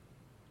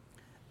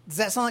 Does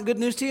that sound like good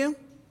news to you?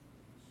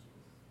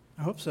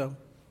 I hope so.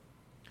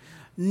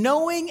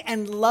 Knowing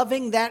and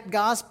loving that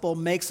gospel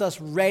makes us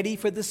ready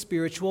for the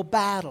spiritual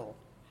battle.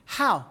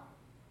 How?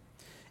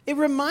 It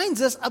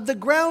reminds us of the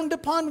ground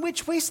upon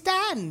which we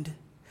stand.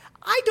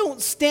 I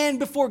don't stand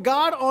before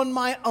God on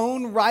my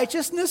own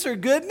righteousness or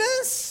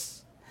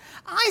goodness.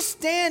 I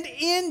stand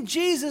in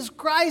Jesus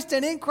Christ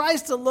and in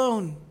Christ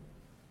alone.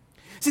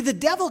 See, the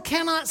devil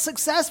cannot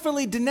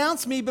successfully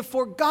denounce me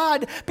before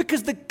God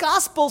because the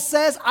gospel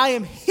says I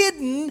am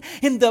hidden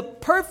in the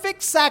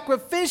perfect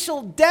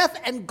sacrificial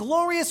death and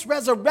glorious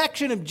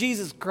resurrection of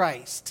Jesus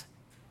Christ.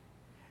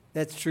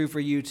 That's true for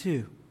you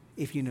too,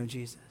 if you know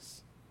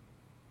Jesus.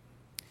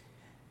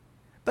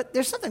 But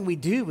there's something we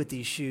do with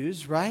these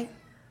shoes, right?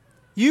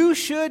 You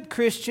should,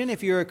 Christian,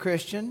 if you're a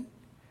Christian,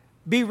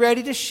 be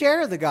ready to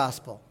share the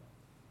gospel,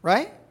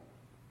 right?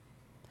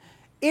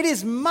 It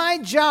is my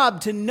job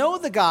to know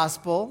the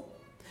gospel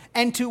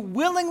and to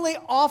willingly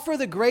offer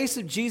the grace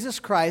of Jesus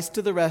Christ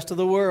to the rest of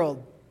the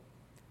world.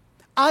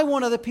 I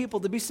want other people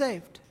to be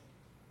saved.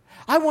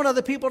 I want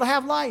other people to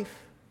have life.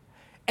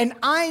 And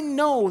I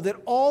know that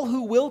all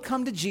who will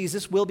come to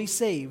Jesus will be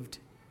saved.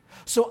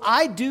 So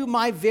I do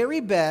my very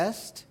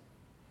best,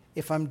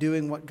 if I'm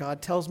doing what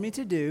God tells me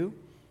to do,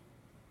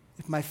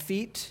 if my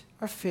feet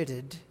are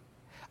fitted,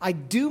 I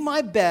do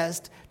my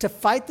best to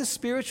fight the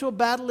spiritual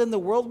battle in the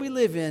world we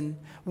live in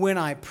when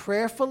I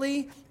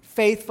prayerfully,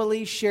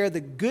 faithfully share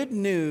the good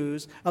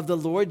news of the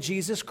Lord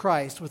Jesus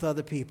Christ with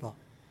other people.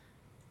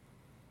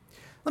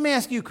 Let me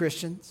ask you,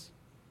 Christians,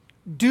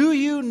 do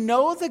you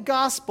know the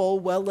gospel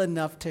well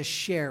enough to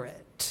share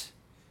it?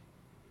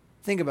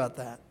 Think about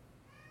that.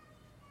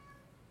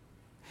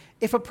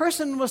 If a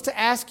person was to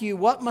ask you,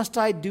 what must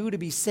I do to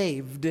be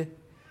saved?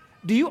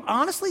 Do you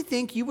honestly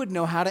think you would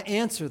know how to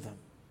answer them?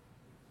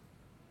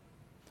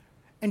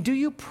 And do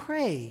you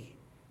pray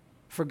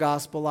for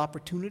gospel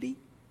opportunity?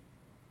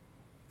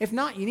 If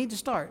not, you need to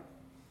start.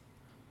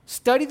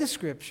 study the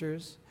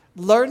scriptures,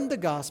 learn the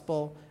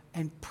gospel,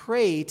 and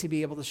pray to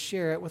be able to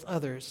share it with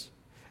others.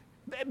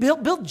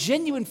 Build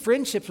genuine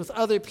friendships with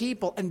other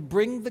people and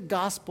bring the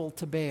gospel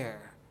to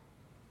bear.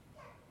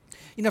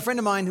 You know, a friend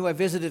of mine who I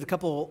visited a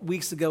couple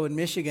weeks ago in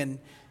Michigan,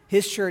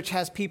 his church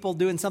has people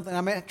doing something.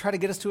 I might try to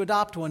get us to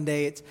adopt one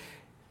day.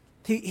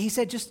 He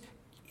said,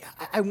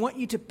 I want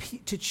you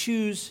to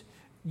choose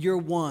your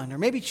one, or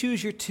maybe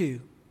choose your two.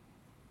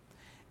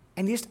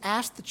 And just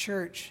ask the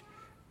church,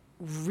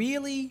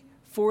 really,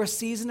 for a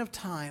season of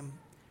time,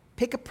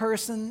 pick a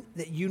person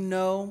that you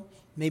know.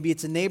 Maybe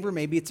it's a neighbor,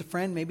 maybe it's a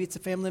friend, maybe it's a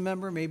family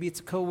member, maybe it's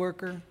a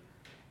coworker,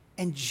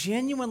 and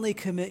genuinely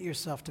commit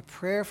yourself to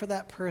prayer for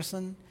that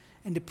person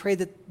and to pray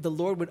that the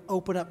Lord would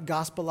open up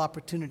gospel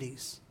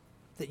opportunities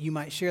that you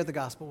might share the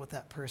gospel with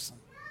that person.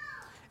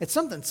 It's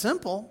something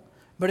simple,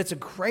 but it's a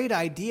great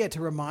idea to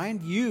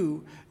remind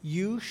you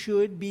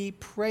should be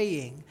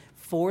praying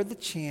for the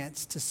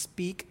chance to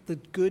speak the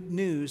good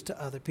news to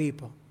other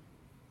people.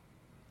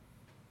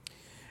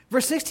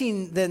 Verse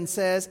 16 then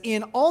says,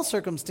 in all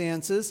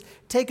circumstances,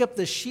 take up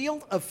the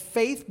shield of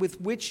faith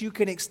with which you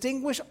can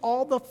extinguish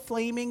all the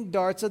flaming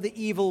darts of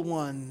the evil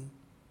one.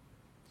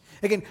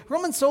 Again,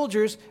 Roman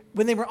soldiers,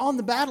 when they were on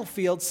the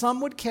battlefield,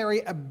 some would carry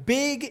a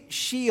big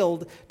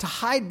shield to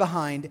hide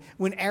behind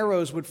when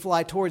arrows would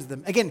fly towards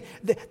them. Again,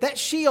 that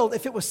shield,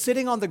 if it was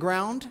sitting on the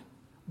ground,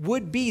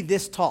 would be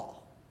this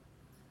tall.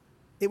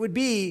 It would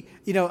be,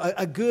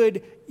 a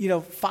good,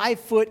 5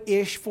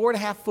 foot-ish,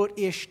 4.5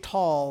 foot-ish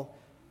tall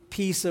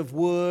piece of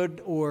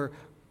wood or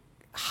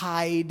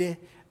hide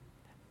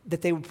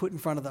that they would put in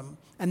front of them.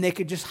 And they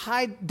could just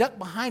duck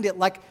behind it,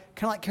 kind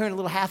of like carrying a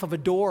little half of a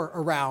door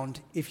around,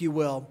 if you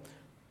will,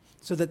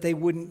 so that they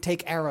wouldn't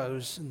take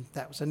arrows. And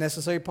that was a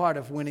necessary part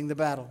of winning the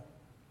battle.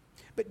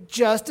 But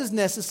just as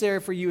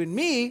necessary for you and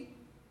me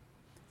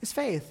is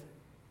faith.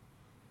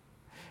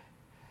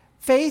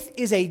 Faith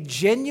is a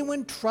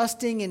genuine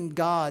trusting in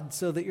God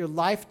so that your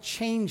life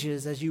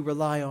changes as you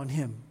rely on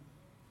Him.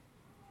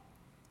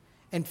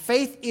 And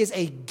faith is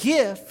a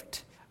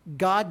gift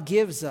God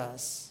gives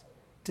us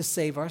to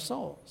save our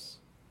souls.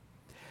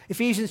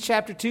 Ephesians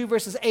chapter 2,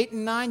 verses 8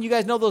 and 9. You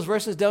guys know those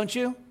verses, don't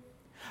you?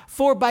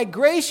 For by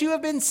grace you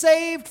have been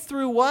saved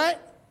through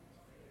what?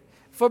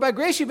 For by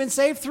grace you've been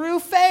saved through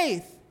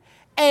faith.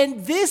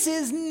 And this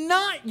is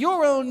not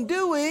your own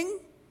doing.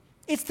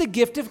 It's the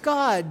gift of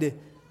God,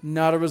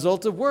 not a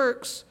result of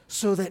works,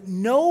 so that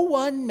no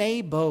one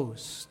may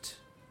boast.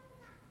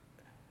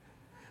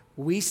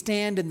 We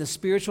stand in the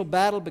spiritual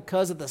battle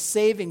because of the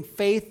saving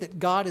faith that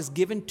God has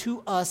given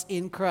to us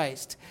in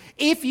Christ.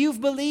 If you've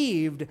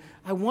believed,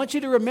 I want you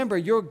to remember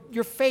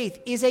your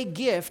faith is a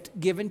gift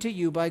given to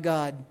you by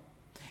God.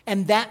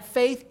 And that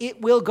faith,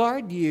 it will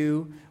guard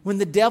you when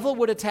the devil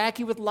would attack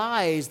you with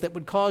lies that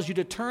would cause you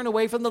to turn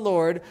away from the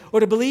Lord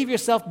or to believe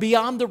yourself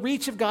beyond the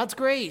reach of God's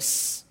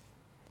grace.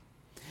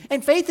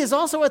 And faith is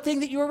also a thing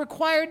that you are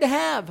required to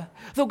have.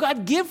 Though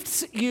God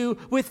gifts you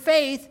with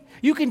faith,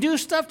 you can do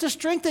stuff to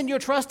strengthen your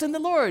trust in the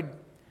Lord.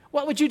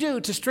 What would you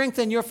do to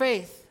strengthen your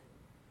faith?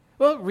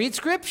 Well, read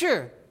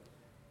Scripture,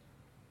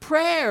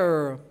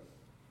 prayer,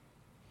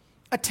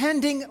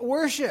 attending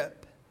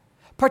worship,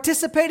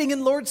 participating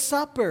in Lord's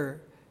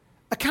Supper,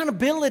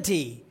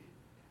 accountability,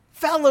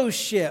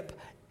 fellowship.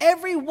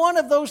 Every one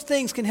of those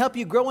things can help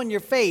you grow in your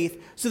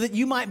faith so that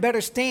you might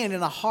better stand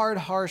in a hard,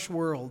 harsh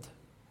world.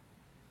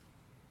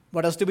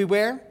 What else do we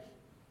wear?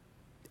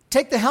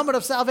 Take the helmet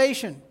of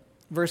salvation,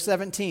 verse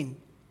 17.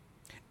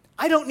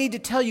 I don't need to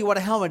tell you what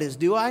a helmet is,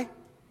 do I?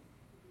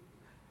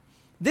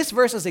 This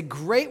verse is a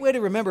great way to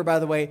remember, by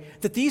the way,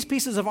 that these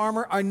pieces of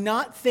armor are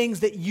not things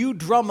that you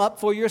drum up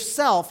for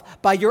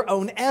yourself by your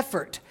own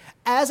effort.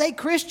 As a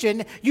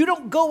Christian, you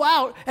don't go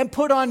out and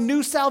put on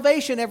new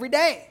salvation every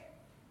day.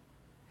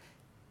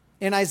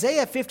 In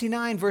Isaiah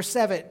 59, verse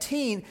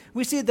 17,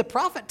 we see the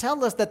prophet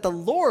tell us that the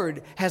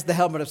Lord has the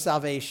helmet of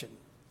salvation.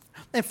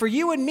 And for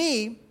you and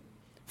me,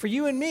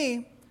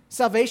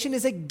 salvation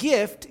is a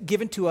gift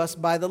given to us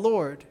by the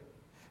Lord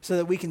so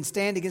that we can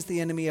stand against the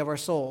enemy of our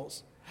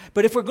souls.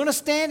 But if we're going to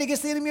stand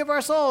against the enemy of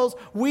our souls,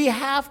 we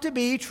have to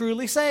be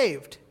truly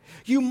saved.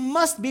 You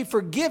must be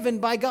forgiven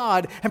by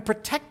God and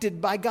protected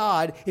by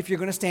God if you're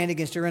going to stand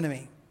against your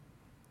enemy.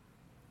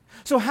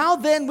 So how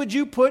then would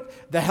you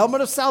put the helmet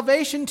of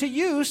salvation to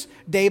use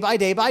day by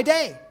day by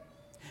day?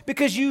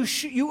 Because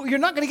you're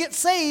not going to get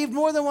saved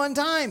more than one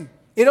time.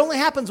 It only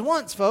happens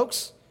once,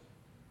 folks.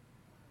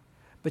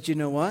 But you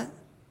know what?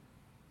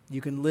 You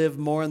can live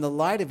more in the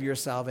light of your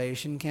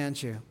salvation,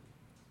 can't you?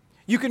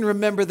 You can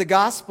remember the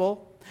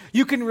gospel.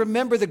 You can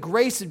remember the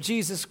grace of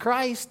Jesus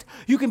Christ.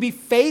 You can be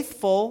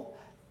faithful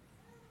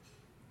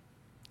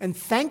and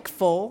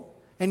thankful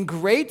and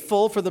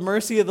grateful for the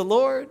mercy of the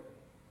Lord.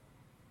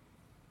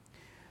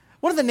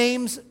 One of the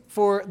names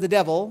for the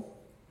devil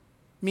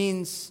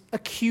means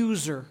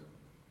accuser.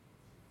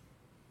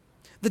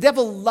 The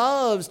devil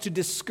loves to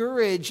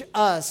discourage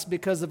us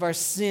because of our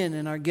sin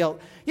and our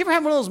guilt. You ever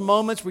have one of those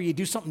moments where you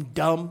do something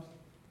dumb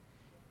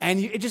and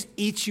it just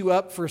eats you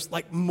up for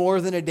like more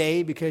than a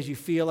day because you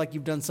feel like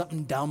you've done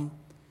something dumb?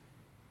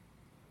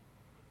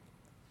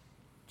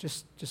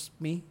 Just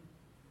me?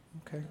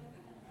 Okay.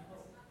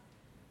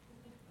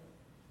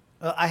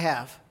 I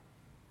have.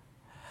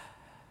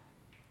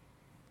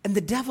 And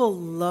the devil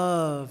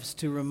loves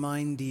to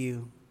remind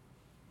you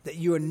that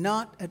you are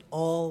not at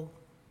all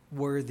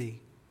worthy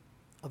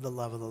of the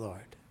love of the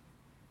Lord.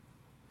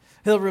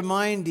 He'll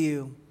remind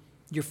you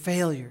you're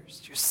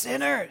failures, you're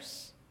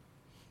sinners.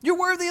 You're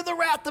worthy of the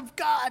wrath of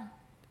God.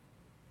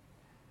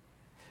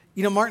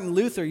 You know, Martin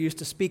Luther used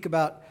to speak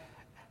about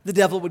the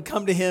devil would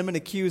come to him and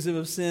accuse him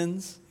of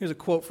sins. Here's a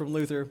quote from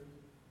Luther.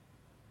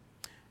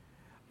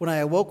 When I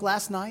awoke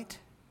last night,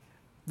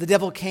 the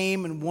devil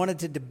came and wanted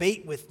to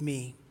debate with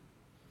me.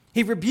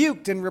 He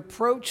rebuked and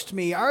reproached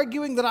me,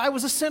 arguing that I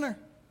was a sinner.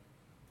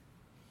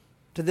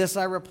 To this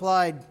I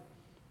replied,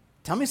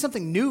 "Tell me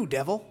something new,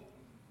 devil.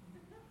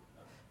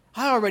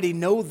 I already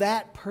know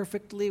that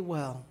perfectly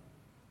well.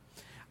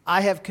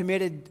 I have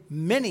committed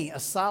many a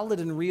solid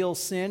and real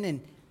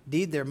sin.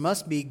 Indeed, there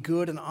must be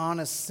good and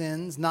honest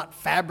sins, not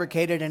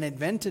fabricated and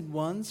invented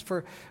ones,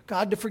 for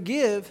God to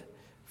forgive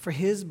for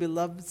his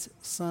beloved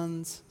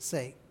Son's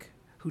sake,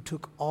 who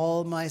took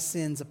all my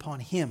sins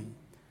upon him,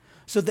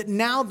 so that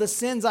now the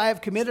sins I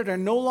have committed are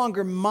no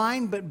longer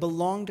mine, but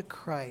belong to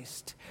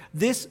Christ.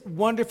 This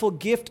wonderful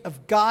gift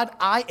of God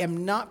I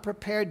am not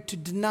prepared to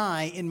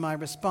deny in my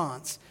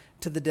response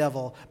to the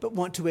devil, but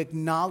want to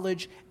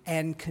acknowledge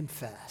and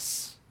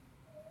confess."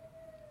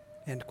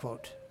 End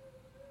quote.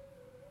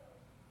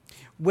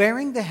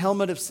 Wearing the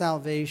helmet of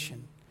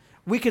salvation,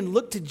 we can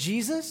look to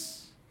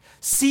Jesus,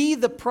 see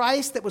the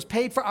price that was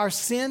paid for our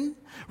sin,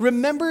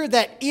 remember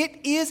that it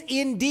is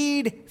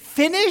indeed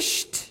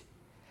finished,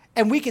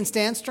 and we can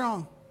stand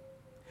strong.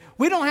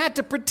 We don't have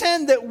to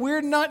pretend that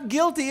we're not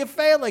guilty of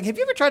failing. Have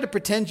you ever tried to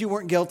pretend you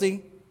weren't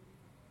guilty?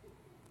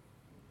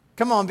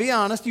 Come on, be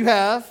honest, you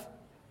have.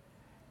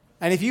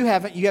 And if you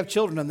haven't, you have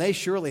children, and they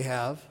surely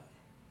have.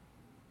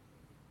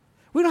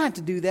 We don't have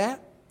to do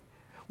that.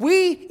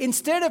 We,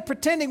 instead of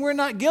pretending we're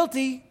not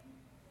guilty,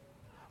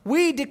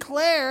 we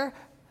declare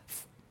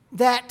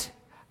that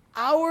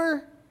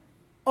our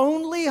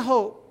only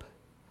hope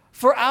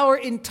for our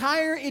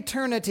entire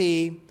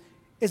eternity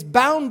is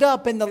bound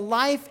up in the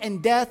life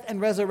and death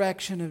and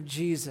resurrection of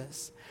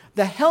Jesus.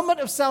 The helmet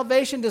of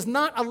salvation does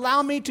not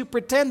allow me to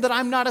pretend that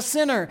I'm not a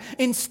sinner.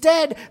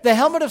 Instead, the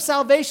helmet of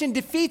salvation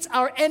defeats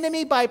our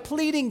enemy by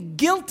pleading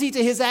guilty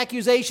to his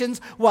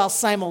accusations while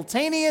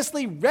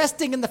simultaneously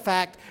resting in the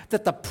fact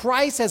that the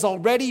price has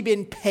already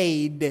been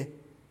paid.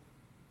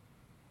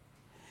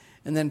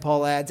 And then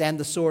Paul adds, "And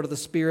the sword of the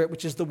Spirit,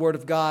 which is the word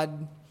of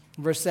God."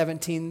 Verse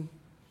 17.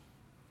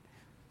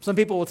 Some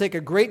people will take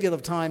a great deal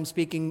of time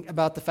speaking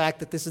about the fact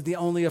that this is the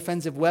only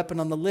offensive weapon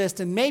on the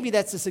list, and maybe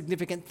that's a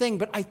significant thing,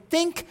 but I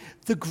think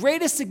the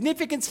greatest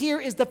significance here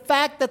is the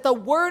fact that the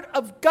Word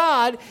of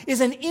God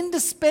is an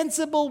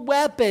indispensable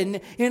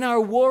weapon in our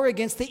war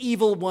against the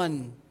evil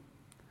one.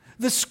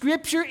 The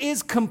Scripture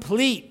is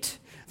complete.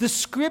 The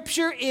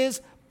Scripture is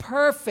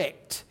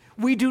perfect.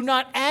 We do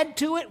not add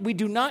to it. We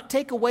do not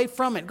take away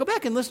from it. Go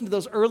back and listen to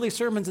those early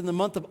sermons in the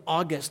month of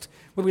August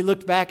where we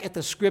looked back at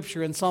the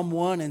Scripture in Psalm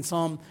 1 and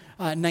Psalm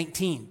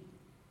 19.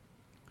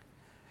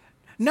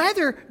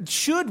 Neither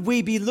should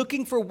we be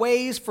looking for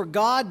ways for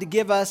God to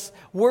give us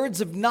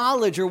words of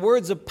knowledge or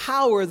words of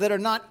power that are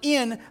not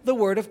in the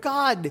Word of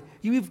God.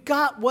 You've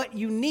got what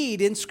you need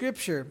in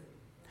Scripture.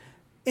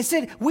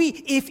 Instead,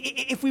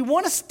 if we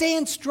want to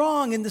stand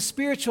strong in the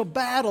spiritual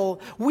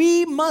battle,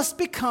 we must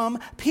become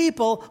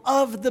people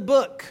of the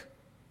book.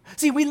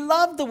 See, we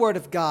love the Word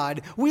of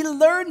God. We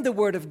learn the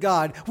Word of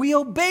God. We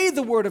obey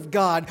the Word of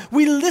God.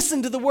 We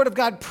listen to the Word of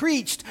God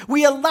preached.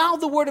 We allow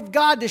the Word of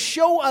God to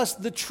show us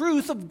the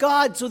truth of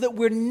God so that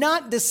we're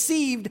not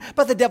deceived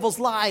by the devil's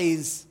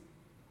lies.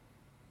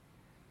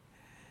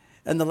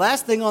 And the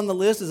last thing on the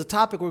list is a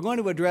topic we're going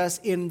to address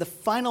in the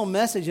final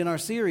message in our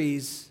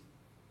series.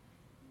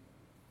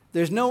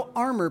 There's no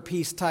armor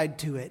piece tied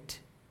to it.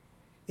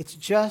 It's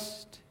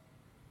just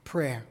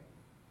prayer.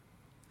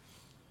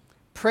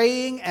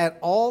 Praying at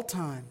all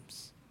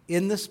times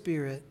in the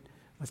Spirit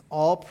with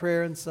all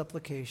prayer and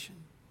supplication.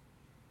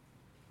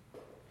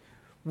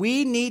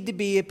 We need to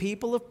be a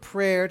people of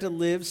prayer to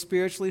live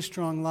spiritually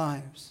strong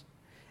lives.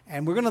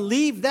 And we're going to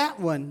leave that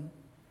one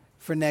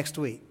for next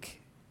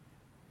week.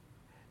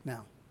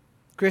 Now,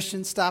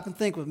 Christians, stop and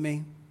think with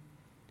me.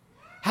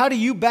 How do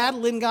you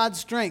battle in God's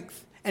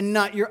strength and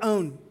not your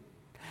own?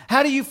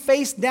 How do you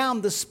face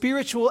down the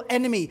spiritual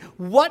enemy?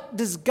 What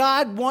does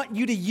God want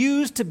you to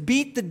use to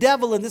beat the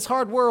devil in this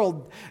hard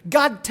world?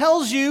 God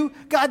tells you,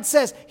 God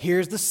says,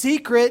 here's the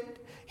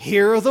secret.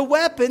 Here are the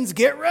weapons.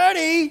 Get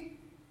ready.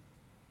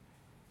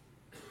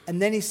 And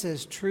then he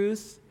says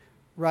truth,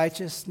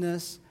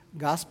 righteousness,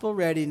 gospel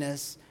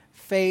readiness,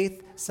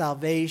 faith,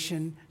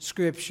 salvation,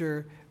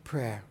 scripture,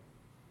 prayer.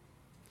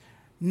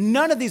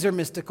 None of these are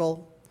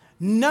mystical.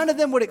 None of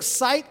them would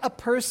excite a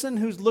person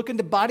who's looking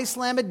to body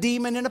slam a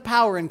demon in a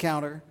power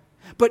encounter.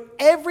 But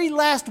every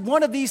last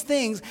one of these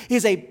things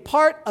is a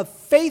part of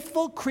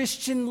faithful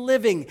Christian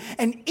living.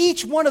 And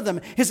each one of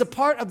them is a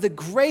part of the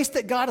grace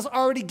that God has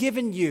already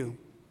given you.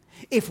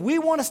 If we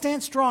want to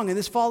stand strong in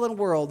this fallen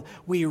world,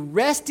 we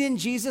rest in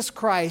Jesus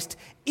Christ,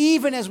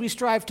 even as we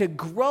strive to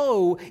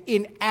grow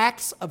in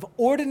acts of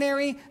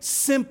ordinary,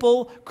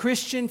 simple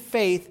Christian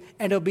faith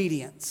and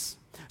obedience.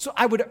 So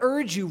I would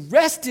urge you,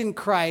 rest in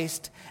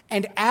Christ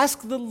and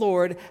ask the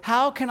Lord,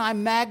 how can I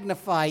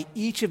magnify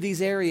each of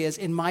these areas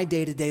in my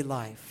day-to-day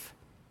life?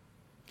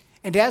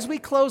 And as we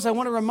close, I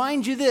want to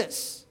remind you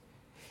this.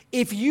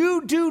 If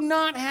you do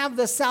not have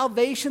the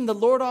salvation the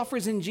Lord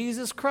offers in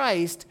Jesus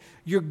Christ,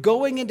 you're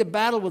going into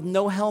battle with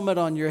no helmet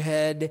on your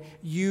head.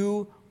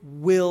 You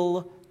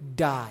will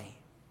die.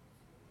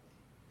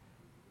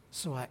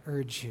 So I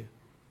urge you.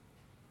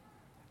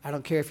 I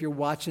don't care if you're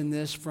watching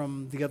this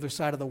from the other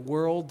side of the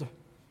world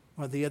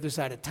or the other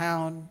side of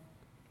town,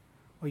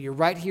 or you're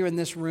right here in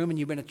this room and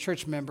you've been a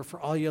church member for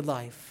all your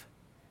life.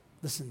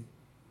 Listen,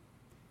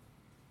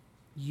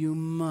 you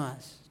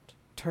must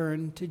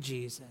turn to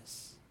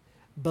Jesus,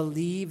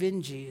 believe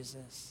in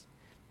Jesus,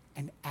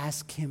 and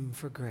ask him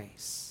for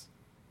grace.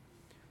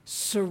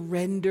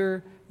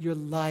 Surrender your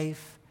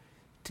life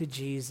to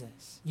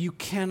Jesus. You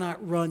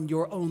cannot run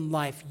your own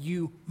life.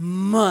 You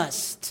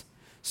must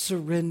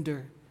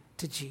surrender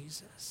to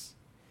Jesus.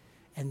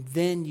 And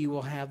then you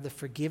will have the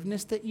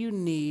forgiveness that you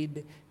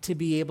need to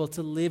be able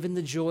to live in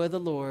the joy of the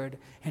Lord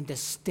and to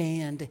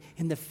stand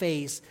in the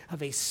face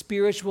of a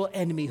spiritual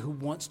enemy who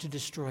wants to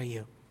destroy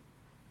you.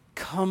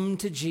 Come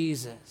to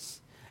Jesus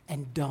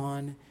and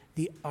don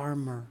the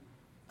armor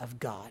of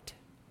God.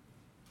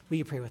 Will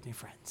you pray with me,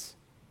 friends?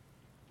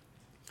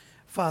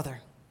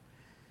 Father,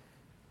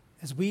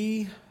 as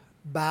we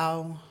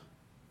bow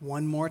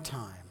one more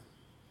time,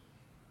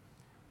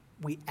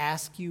 we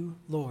ask you,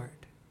 Lord,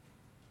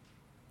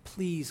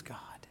 please, God,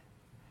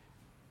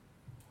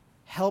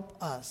 help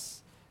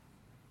us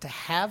to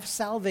have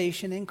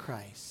salvation in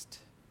Christ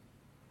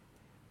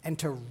and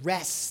to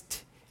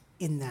rest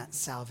in that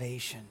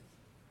salvation.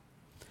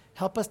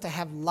 Help us to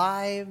have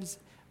lives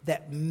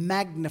that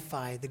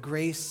magnify the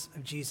grace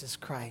of Jesus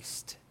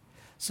Christ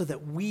so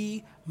that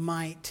we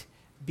might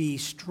be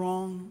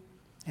strong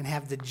and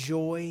have the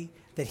joy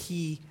that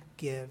he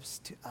gives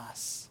to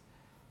us.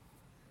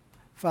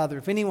 Father,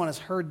 if anyone has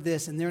heard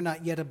this and they're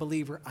not yet a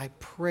believer, I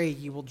pray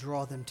you will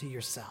draw them to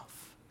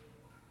yourself.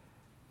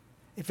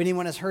 If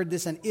anyone has heard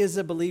this and is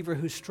a believer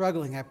who's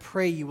struggling, I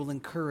pray you will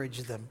encourage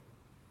them.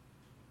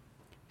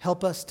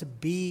 Help us to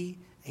be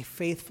a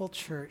faithful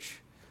church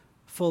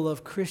full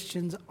of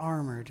Christians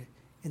armored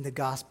in the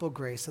gospel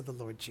grace of the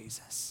Lord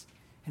Jesus.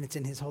 And it's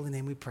in his holy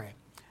name we pray.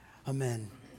 Amen.